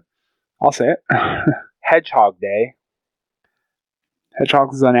stupid. I'll say it. Hedgehog Day.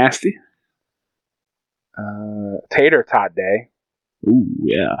 Hedgehogs are nasty. Tater Tot Day. Ooh,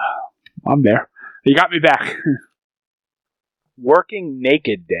 yeah. I'm there. You got me back. Working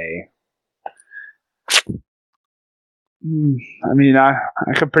Naked Day. I mean, I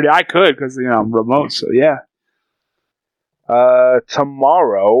could because I'm remote, so yeah.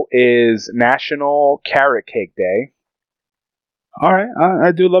 Tomorrow is National Carrot Cake Day. All right,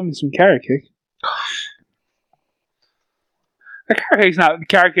 I do love me some carrot cake.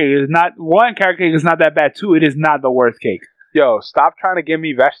 Carrot cake is not that bad. Two, it is not the worst cake. Yo, stop trying to give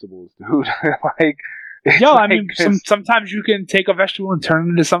me vegetables, dude. Like, I mean, sometimes you can take a vegetable and turn it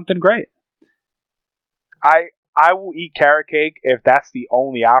into something great. I will eat carrot cake if that's the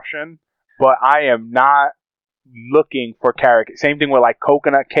only option, but I am not looking for carrot cake. Same thing with like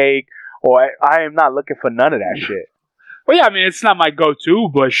coconut cake, or I am not looking for none of that shit. Well, yeah, I mean, it's not my go-to,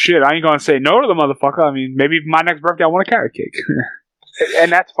 but shit, I ain't gonna say no to the motherfucker. I mean, maybe my next birthday I want a carrot cake.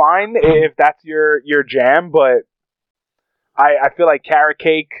 And that's fine if that's your jam, but I feel like carrot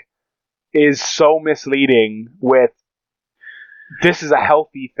cake is so misleading with this is a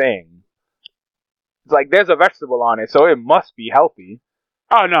healthy thing. It's like there's a vegetable on it, so it must be healthy.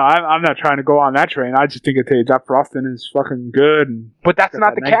 Oh no, I'm not trying to go on that train. I just think that frosting is fucking good. But that's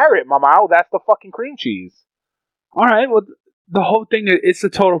not the carrot, mama. That's the fucking cream cheese. All right, well, the whole thing it's the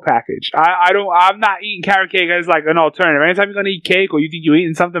total package. I'm not eating carrot cake as like an alternative. Anytime you're gonna eat cake or you think you're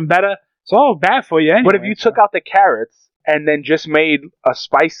eating something better, it's all bad for you anyway. But if you took out the carrots and then just made a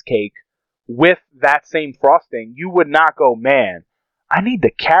spice cake with that same frosting, you would not go, man, I need the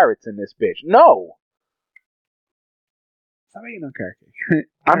carrots in this bitch. No. I'm eating no carrot cake.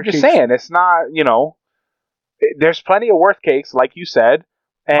 I'm just saying, it's not, there's plenty of worse cakes, like you said.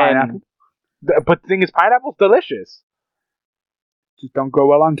 And but the thing is, pineapple's delicious. Just don't go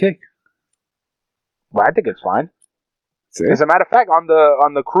well on cake. Well, I think it's fine. As a matter of fact, on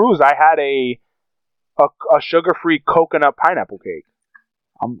the cruise, I had a sugar-free coconut pineapple cake.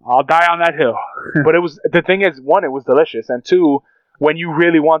 I'll die on that hill. But the thing is, one, it was delicious, and two, when you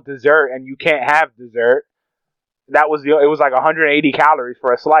really want dessert and you can't have dessert, it was like 180 calories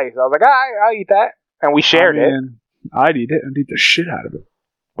for a slice. I was like, I'll eat that, and we shared it. I'd eat it and eat the shit out of it.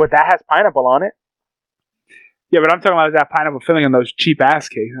 But that has pineapple on it. Yeah, but I'm talking about that pineapple filling in those cheap ass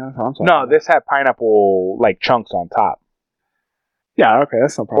cakes. No, this had pineapple like chunks on top. Yeah, okay,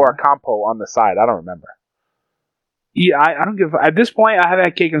 that's no problem. Or a compo on the side. I don't remember. Yeah, I don't give. At this point, I haven't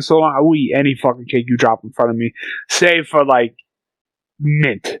had cake in so long. I will eat any fucking cake you drop in front of me, save for like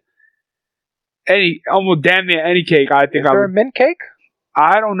mint. Almost damn near any cake. I think. Is there a mint cake?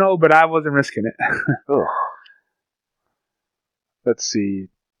 I don't know, but I wasn't risking it. Ugh. Let's see.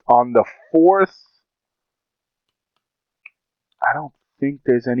 On the 4th, I don't think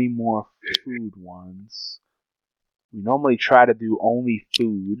there's any more food ones. We normally try to do only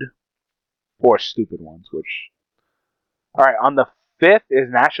food or stupid ones, which... Alright, on the 5th is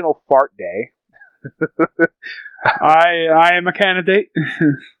National Fart Day. I am a candidate.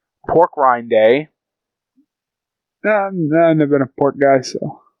 Pork Rind Day. I've never been a pork guy,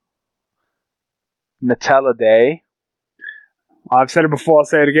 so... Nutella Day. I've said it before, I'll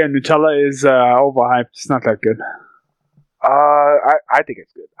say it again. Nutella is overhyped. It's not that good. I think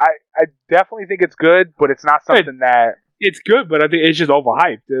it's good. I definitely think it's good, but it's not something that... It's good, but I think it's just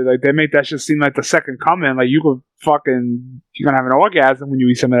overhyped. Like, they make that shit seem like the second coming. Like, you're gonna have an orgasm when you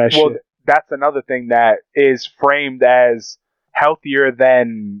eat some of that shit. That's another thing that is framed as healthier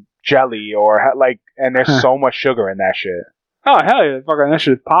than jelly and there's so much sugar in that shit. Oh, hell yeah. Fucking that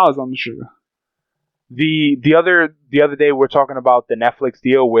shit piles on the sugar. The other day we were talking about the Netflix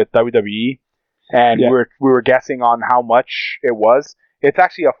deal with WWE, and we were guessing on how much it was. It's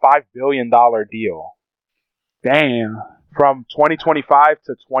actually a $5 billion deal. Damn. From 2025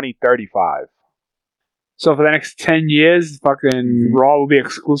 to 2035. So for the next 10 years, fucking Raw will be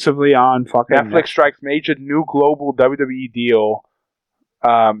exclusively on fucking Netflix strikes major new global WWE deal.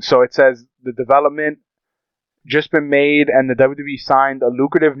 So it says the development just been made, and the WWE signed a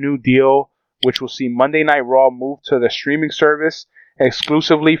lucrative new deal, which will see Monday Night Raw move to the streaming service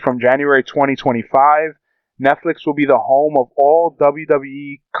exclusively from January 2025. Netflix will be the home of all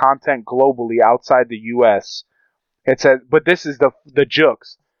WWE content globally outside the U.S. It says, but this is the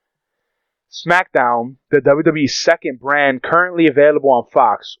jokes. SmackDown, the WWE's second brand currently available on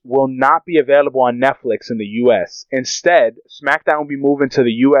Fox, will not be available on Netflix in the U.S. Instead, SmackDown will be moving to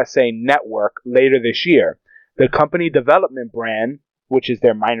the USA Network later this year. The company development brand, which is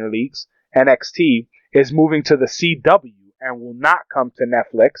their minor leagues, NXT, is moving to the CW and will not come to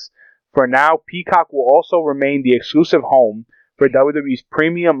Netflix. For now, Peacock will also remain the exclusive home for WWE's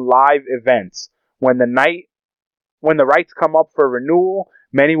premium live events. When the rights come up for renewal,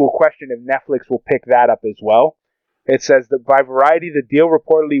 many will question if Netflix will pick that up as well. It says that by Variety, the deal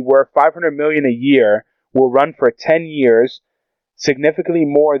reportedly worth $500 million a year will run for 10 years, significantly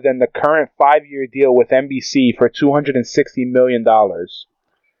more than the current 5-year deal with NBC for $260 million. Yeah,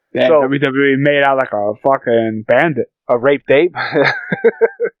 So- WWE made out like a fucking bandit. A rape date? I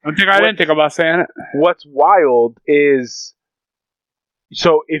didn't think about saying it. What's wild is,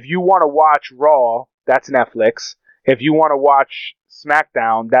 so if you want to watch Raw, that's Netflix. If you want to watch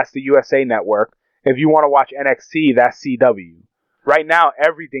SmackDown, that's the USA Network. If you want to watch NXT, that's CW. Right now,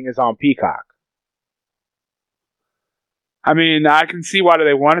 everything is on Peacock. I mean, I can see why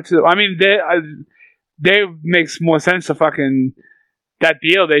they wanted to. I mean, they makes more sense to fucking that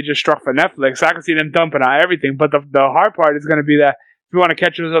deal they just struck for Netflix. I can see them dumping on everything, but the hard part is going to be that if you want to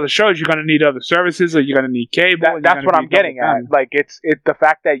catch those other shows, you're going to need other services, or you're going to need cable. That's what I'm getting at. Like, it's the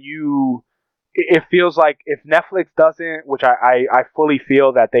fact that it feels like if Netflix doesn't, which I fully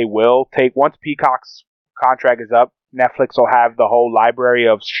feel that they will take, once Peacock's contract is up, Netflix will have the whole library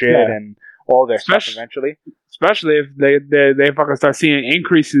of shit and all their stuff eventually. Especially if they fucking start seeing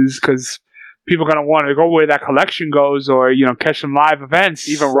increases, because people are going to want to go where that collection goes, or, you know, catch some live events.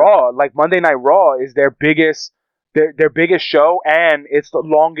 Even Raw, like Monday Night Raw is their biggest show, and it's the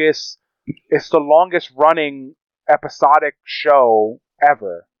longest running episodic show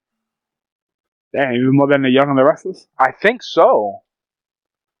ever. Damn, even more than the Young and the Restless? I think so.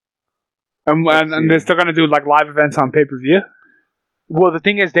 And they're still going to do like live events on pay-per-view? Well, the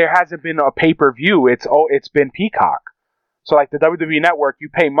thing is, there hasn't been a pay-per-view. It's been Peacock. So, like the WWE Network, you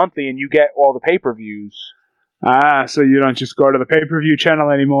pay monthly and you get all the pay-per-views. Ah, so you don't just go to the pay-per-view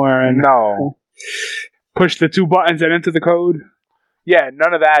channel anymore and No. push the 2 buttons and enter the code? Yeah,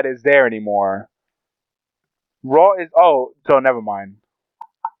 none of that is there anymore. Raw is... Oh, so never mind.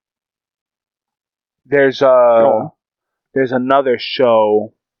 There's another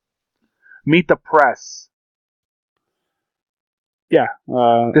show. Meet the Press. Yeah.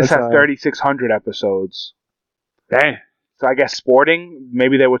 This has 3,600 episodes. Dang. So I guess sporting,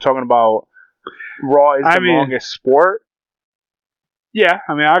 maybe they were talking about Raw is the longest sport. Yeah,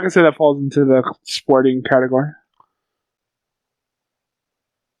 I mean, I can say that falls into the sporting category.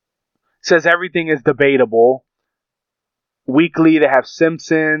 Says everything is debatable. Weekly, they have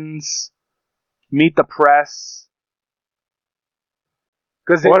Simpsons, Meet the Press.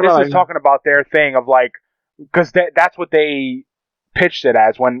 Because this is talking about their thing of like, because that's what they pitched it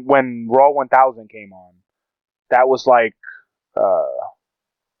as when Raw 1000 came on. That was like,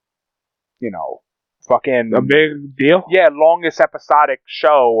 fucking a big deal. Yeah, longest episodic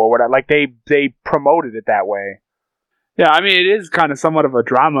show or whatever. Like they promoted it that way. Yeah, I mean, it is kind of somewhat of a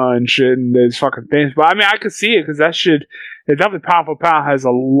drama and shit, and there's fucking things. But I mean, I could see it because that shit, it definitely pound for pound has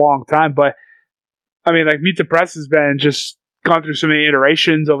a long time. But I mean, like Meet the Press has been just gone through so many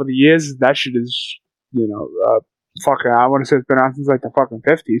iterations over the years. That shit is, fucking. I want to say it's been on since like the fucking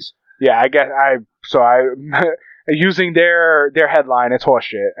 50s. Yeah, I guess using their headline, it's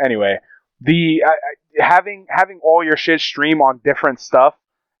horseshit. Anyway, having all your shit stream on different stuff,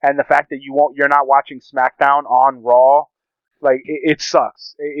 and the fact that you're not watching SmackDown on Raw, like it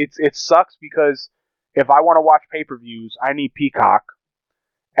sucks. It sucks because if I want to watch pay-per-views, I need Peacock,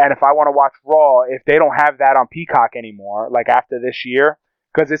 and if I want to watch Raw, if they don't have that on Peacock anymore, like after this year,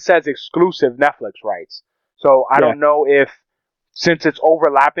 because it says exclusive Netflix rights, so I don't know if, since it's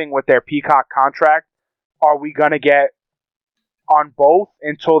overlapping with their Peacock contract, are we gonna get on both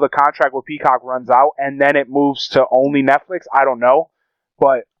until the contract with Peacock runs out and then it moves to only Netflix? I don't know.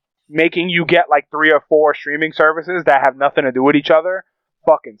 But making you get like 3 or 4 streaming services that have nothing to do with each other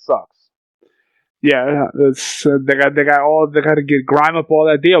fucking sucks. Yeah, it's, they got to get grime up all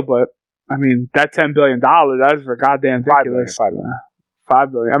that deal, but I mean that $10 billion, that's for goddamn ridiculous. $5 billion.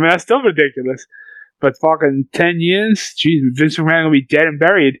 $5 billion. I mean, that's still ridiculous. But fucking 10 years, geez, Vince McMahon gonna be dead and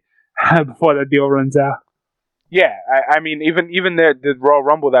buried before that deal runs out. Yeah, I mean, even the Royal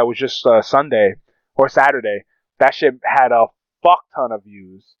Rumble that was just Sunday or Saturday, that shit had a fuck ton of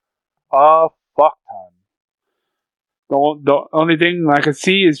views. A fuck ton. The only thing I could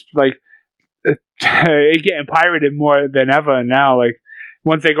see is like it getting pirated more than ever now. Like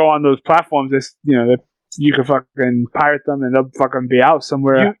once they go on those platforms, it's, you can fucking pirate them and they'll fucking be out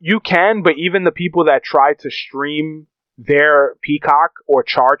somewhere. You can, but even the people that try to stream their Peacock or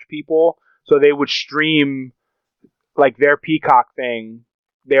charge people, so they would stream like their Peacock thing,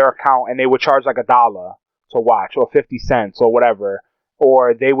 their account, and they would charge like $1 to watch, or 50 cents or whatever,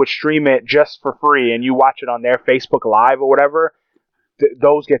 or they would stream it just for free and you watch it on their Facebook Live or whatever.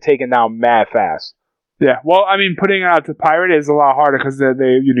 Those get taken down mad fast. Yeah, well, I mean, putting it out to pirate is a lot harder because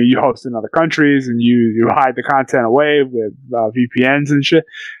they you host in other countries and you hide the content away with VPNs and shit.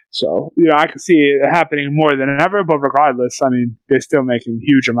 So I can see it happening more than ever. But regardless, I mean, they're still making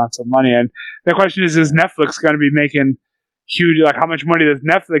huge amounts of money. And the question is Netflix going to be making huge? Like, how much money does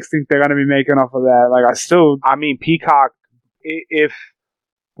Netflix think they're going to be making off of that? Like, I mean, Peacock.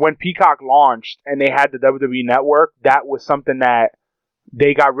 When Peacock launched and they had the WWE Network, that was something that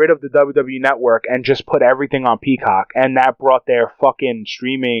they got rid of the WWE Network and just put everything on Peacock, and that brought their fucking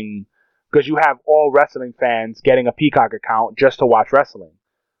streaming, because you have all wrestling fans getting a Peacock account just to watch wrestling.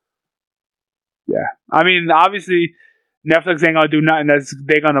 Yeah. I mean, obviously, Netflix ain't gonna do nothing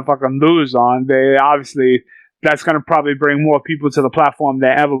they're gonna fucking lose on. That's gonna probably bring more people to the platform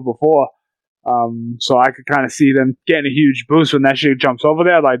than ever before. So I could kind of see them getting a huge boost when that shit jumps over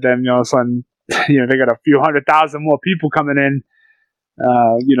there. Like them, sudden, they got a few 100,000 more people coming in.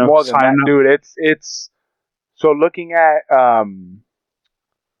 More than that, dude. It's so looking at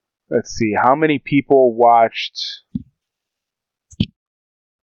let's see how many people watched.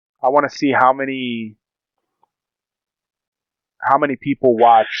 I want to see how many people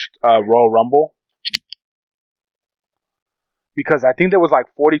watched Royal Rumble, because I think there was like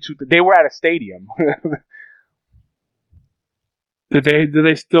 42. They were at a stadium. Do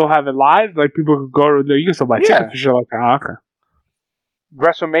they still have it live? Like people could go to, you can still buy tickets for sure. Like that. Okay.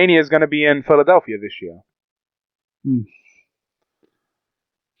 WrestleMania is going to be in Philadelphia this year.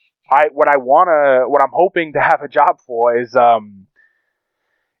 What I'm hoping to have a job for is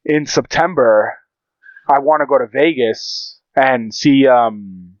in September. I want to go to Vegas and see the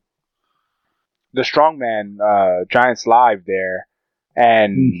Strongman Giants live there,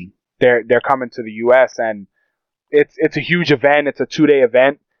 and they're coming to the U.S. and it's a huge event. It's a 2-day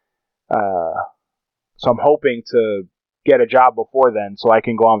event, so I'm hoping to get a job before then so I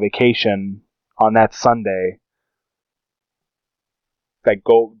can go on vacation on that Sunday. Like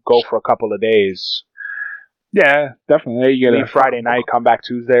go for a couple of days. Yeah, definitely. You leave Friday night, come back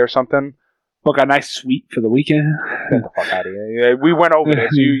Tuesday or something. Book a nice suite for the weekend. Get the fuck out of here. We went over this.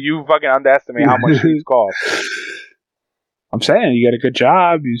 You fucking underestimate how much these cost. I'm saying, you get a good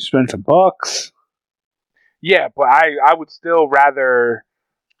job, you spend some bucks. Yeah, but I would still rather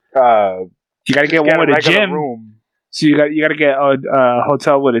you gotta get one with a gym. Room. So you gotta get a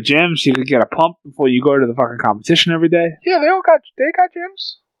hotel with a gym so you can get a pump before you go to the fucking competition every day. Yeah, they got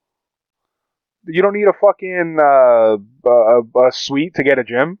gyms. You don't need a fucking a suite to get a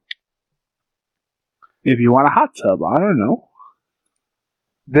gym. If you want a hot tub, I don't know.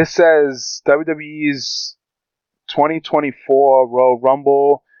 This says WWE's 2024 Royal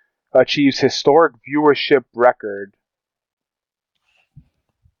Rumble achieves historic viewership record.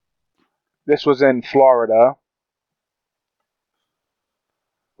 This was in Florida.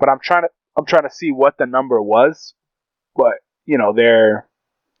 But I'm trying to see what the number was. But,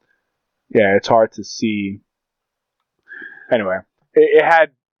 it's hard to see. Anyway, it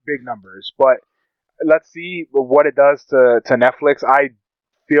had big numbers, but let's see what it does to Netflix. I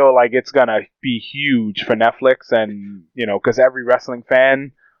feel like it's gonna be huge for Netflix, and because every wrestling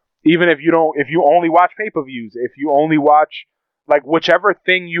fan, even if you only watch pay-per-views, if you only watch like whichever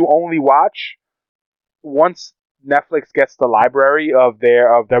thing you only watch, once Netflix gets the library of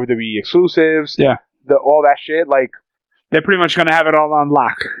WWE exclusives, all that shit, like they're pretty much gonna have it all on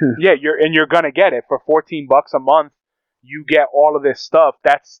lock. Yeah, you're gonna get it for $14 a month. You get all of this stuff.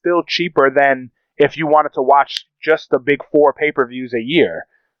 That's still cheaper than if you wanted to watch just the big 4 pay-per-views a year,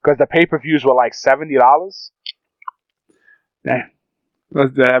 because the pay-per-views were like $70. Yeah, the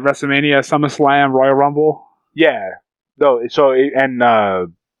WrestleMania, SummerSlam, Royal Rumble. Yeah, Royal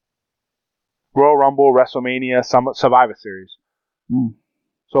Rumble, WrestleMania, Survivor Series.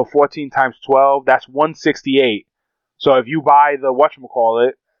 So 14 times 12, that's 168. So if you buy the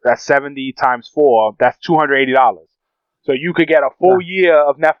whatchamacallit, that's 70 times 4, that's $280. So you could get a full year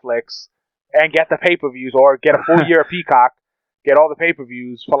of Netflix and get the pay-per-views, or get a full year of Peacock, get all the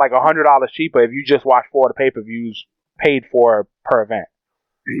pay-per-views for like $100 cheaper if you just watch 4 of the pay-per-views paid for per event.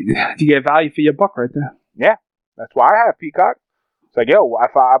 You get value for your buck right there. Yeah, that's why I have Peacock. It's like, yo,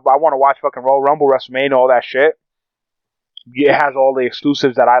 if I want to watch fucking Royal Rumble, WrestleMania, all that shit, it has all the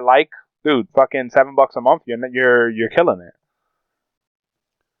exclusives that I like. Dude, fucking $7 a month, you're killing it.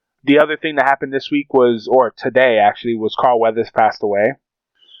 The other thing that happened this week was, or today actually, was Carl Weathers passed away.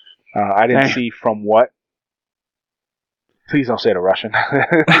 I didn't see from what. Please don't say the Russian,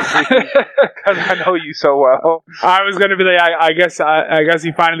 because I know you so well. I was gonna be like, I guess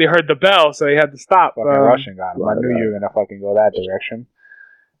he finally heard the bell, so he had to stop. Fucking Russian got him. I knew you were gonna fucking go that direction.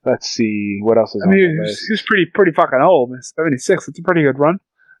 Let's see what else is on the list. He was pretty fucking old, man. 76. It's a pretty good run.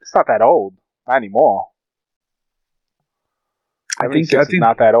 It's not that old, not anymore. I think it's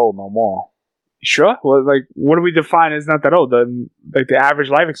not that old no more. Sure. Well, like, what do we define as not that old? The average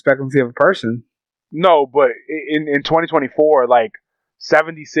life expectancy of a person. No, but in 2024, like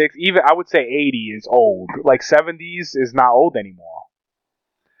 76, even I would say 80 is old. Like 70s is not old anymore.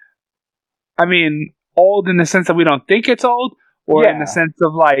 I mean, old in the sense that we don't think it's old, or in the sense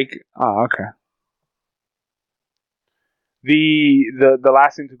of like, oh, okay. The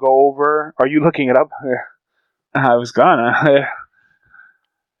last thing to go over. Are you looking it up? I was gonna.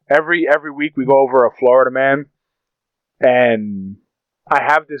 Every week we go over a Florida man, and I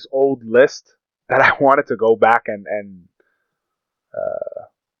have this old list that I wanted to go back and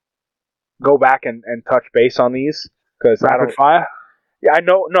touch base on these, because I don't fire. Yeah, I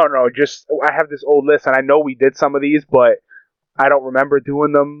know. No. Just I have this old list, and I know we did some of these, but I don't remember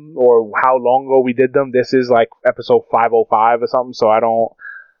doing them or how long ago we did them. This is like episode 505 or something, so I don't.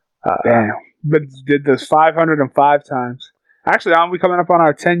 Damn. But did this 505 times. Actually, aren't we coming up on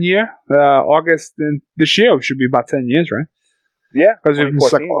our 10-year? August this year should be about 10 years, right? Yeah. Because are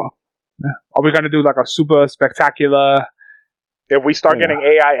we going to do like a super spectacular? If we start getting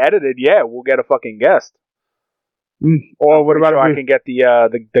AI edited, yeah, we'll get a fucking guest. Or what about if I can get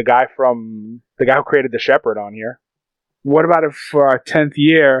the guy who created the Shepherd on here? What about if for our 10th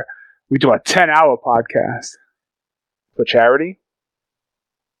year we do a 10-hour podcast for charity?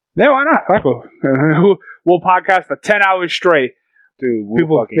 Yeah, why not? We'll podcast for 10 hours straight. Dude, we'll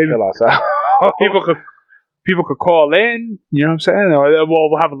fucking kill ourselves. People could call in, you know what I'm saying? Or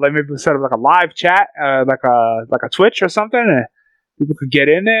we'll have maybe set up like a live chat, like a Twitch or something, and people could get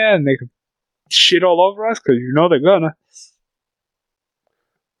in there and they could shit all over us, because you know they're gonna.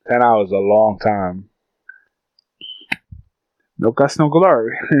 10 hours is a long time. No guts, no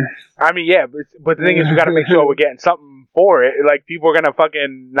glory. I mean, yeah, but the thing is, we got to make sure we're getting something for it. Like, people are gonna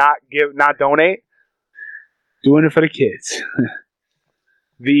fucking not donate. Doing it for the kids.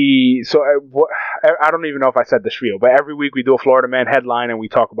 I don't even know if I said the spiel, but every week we do a Florida Man headline and we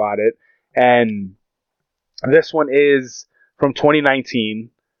talk about it. And this one is from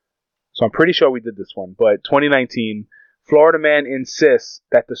 2019, so I'm pretty sure we did this one. But 2019, Florida Man insists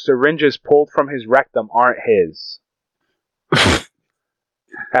that the syringes pulled from his rectum aren't his.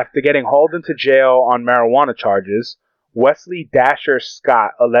 After getting hauled into jail on marijuana charges, Wesley Dasher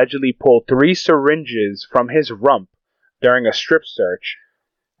Scott allegedly pulled 3 syringes from his rump during a strip search.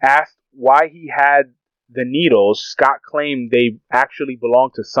 Asked why he had the needles, Scott claimed they actually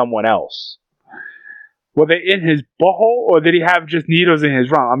belonged to someone else. Were they in his butthole, or did he have just needles in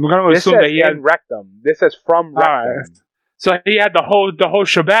his rump? I'm going to assume that he had rectum. This says from rectum. Right. So he had the whole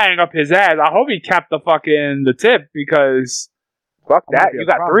shebang up his ass. I hope he kept the tip, because fuck that. You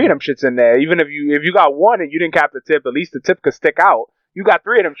got 3 of them shits in there. Even if you got 1 and you didn't cap the tip, at least the tip could stick out. You got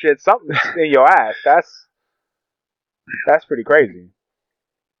 3 of them shits, something's in your ass. That's pretty crazy.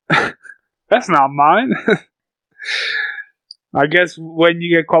 That's not mine. I guess when you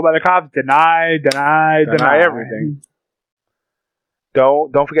get called by the cops, deny everything.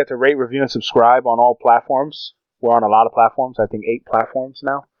 Don't forget to rate, review, and subscribe on all platforms. We're on a lot of platforms. I think 8 platforms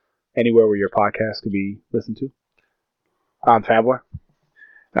now. Anywhere where your podcast could be listened to. I'm Fanboy.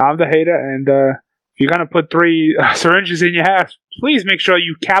 I'm the hater, and if you're gonna put 3 syringes in your ass, please make sure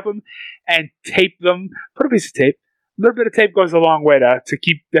you cap them and tape them. Put a piece of tape. A little bit of tape goes a long way to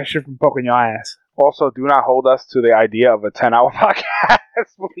keep that shit from poking your ass. Also, do not hold us to the idea of a 10-hour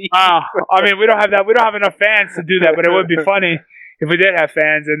podcast, please. I mean, we don't have that. We don't have enough fans to do that, but it would be funny if we did have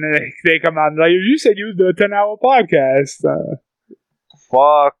fans and then they come out and like, you said you do a 10-hour podcast.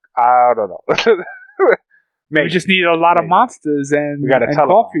 Fuck, I don't know. We just need a lot of monsters and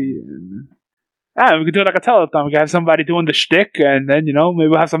coffee. We could do it like a telethon. We could have somebody doing the shtick, and then, maybe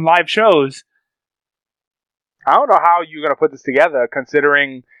we'll have some live shows. I don't know how you're going to put this together,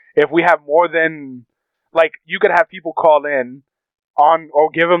 considering if we have more than, like, you could have people call in or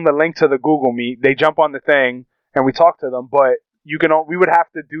give them the link to the Google Meet. They jump on the thing and we talk to them. But we would have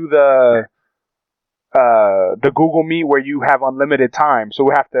to do the Google Meet where you have unlimited time, so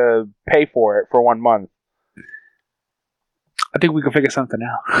we have to pay for it for 1 month. I think we can figure something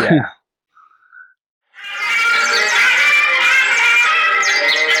out. Yeah.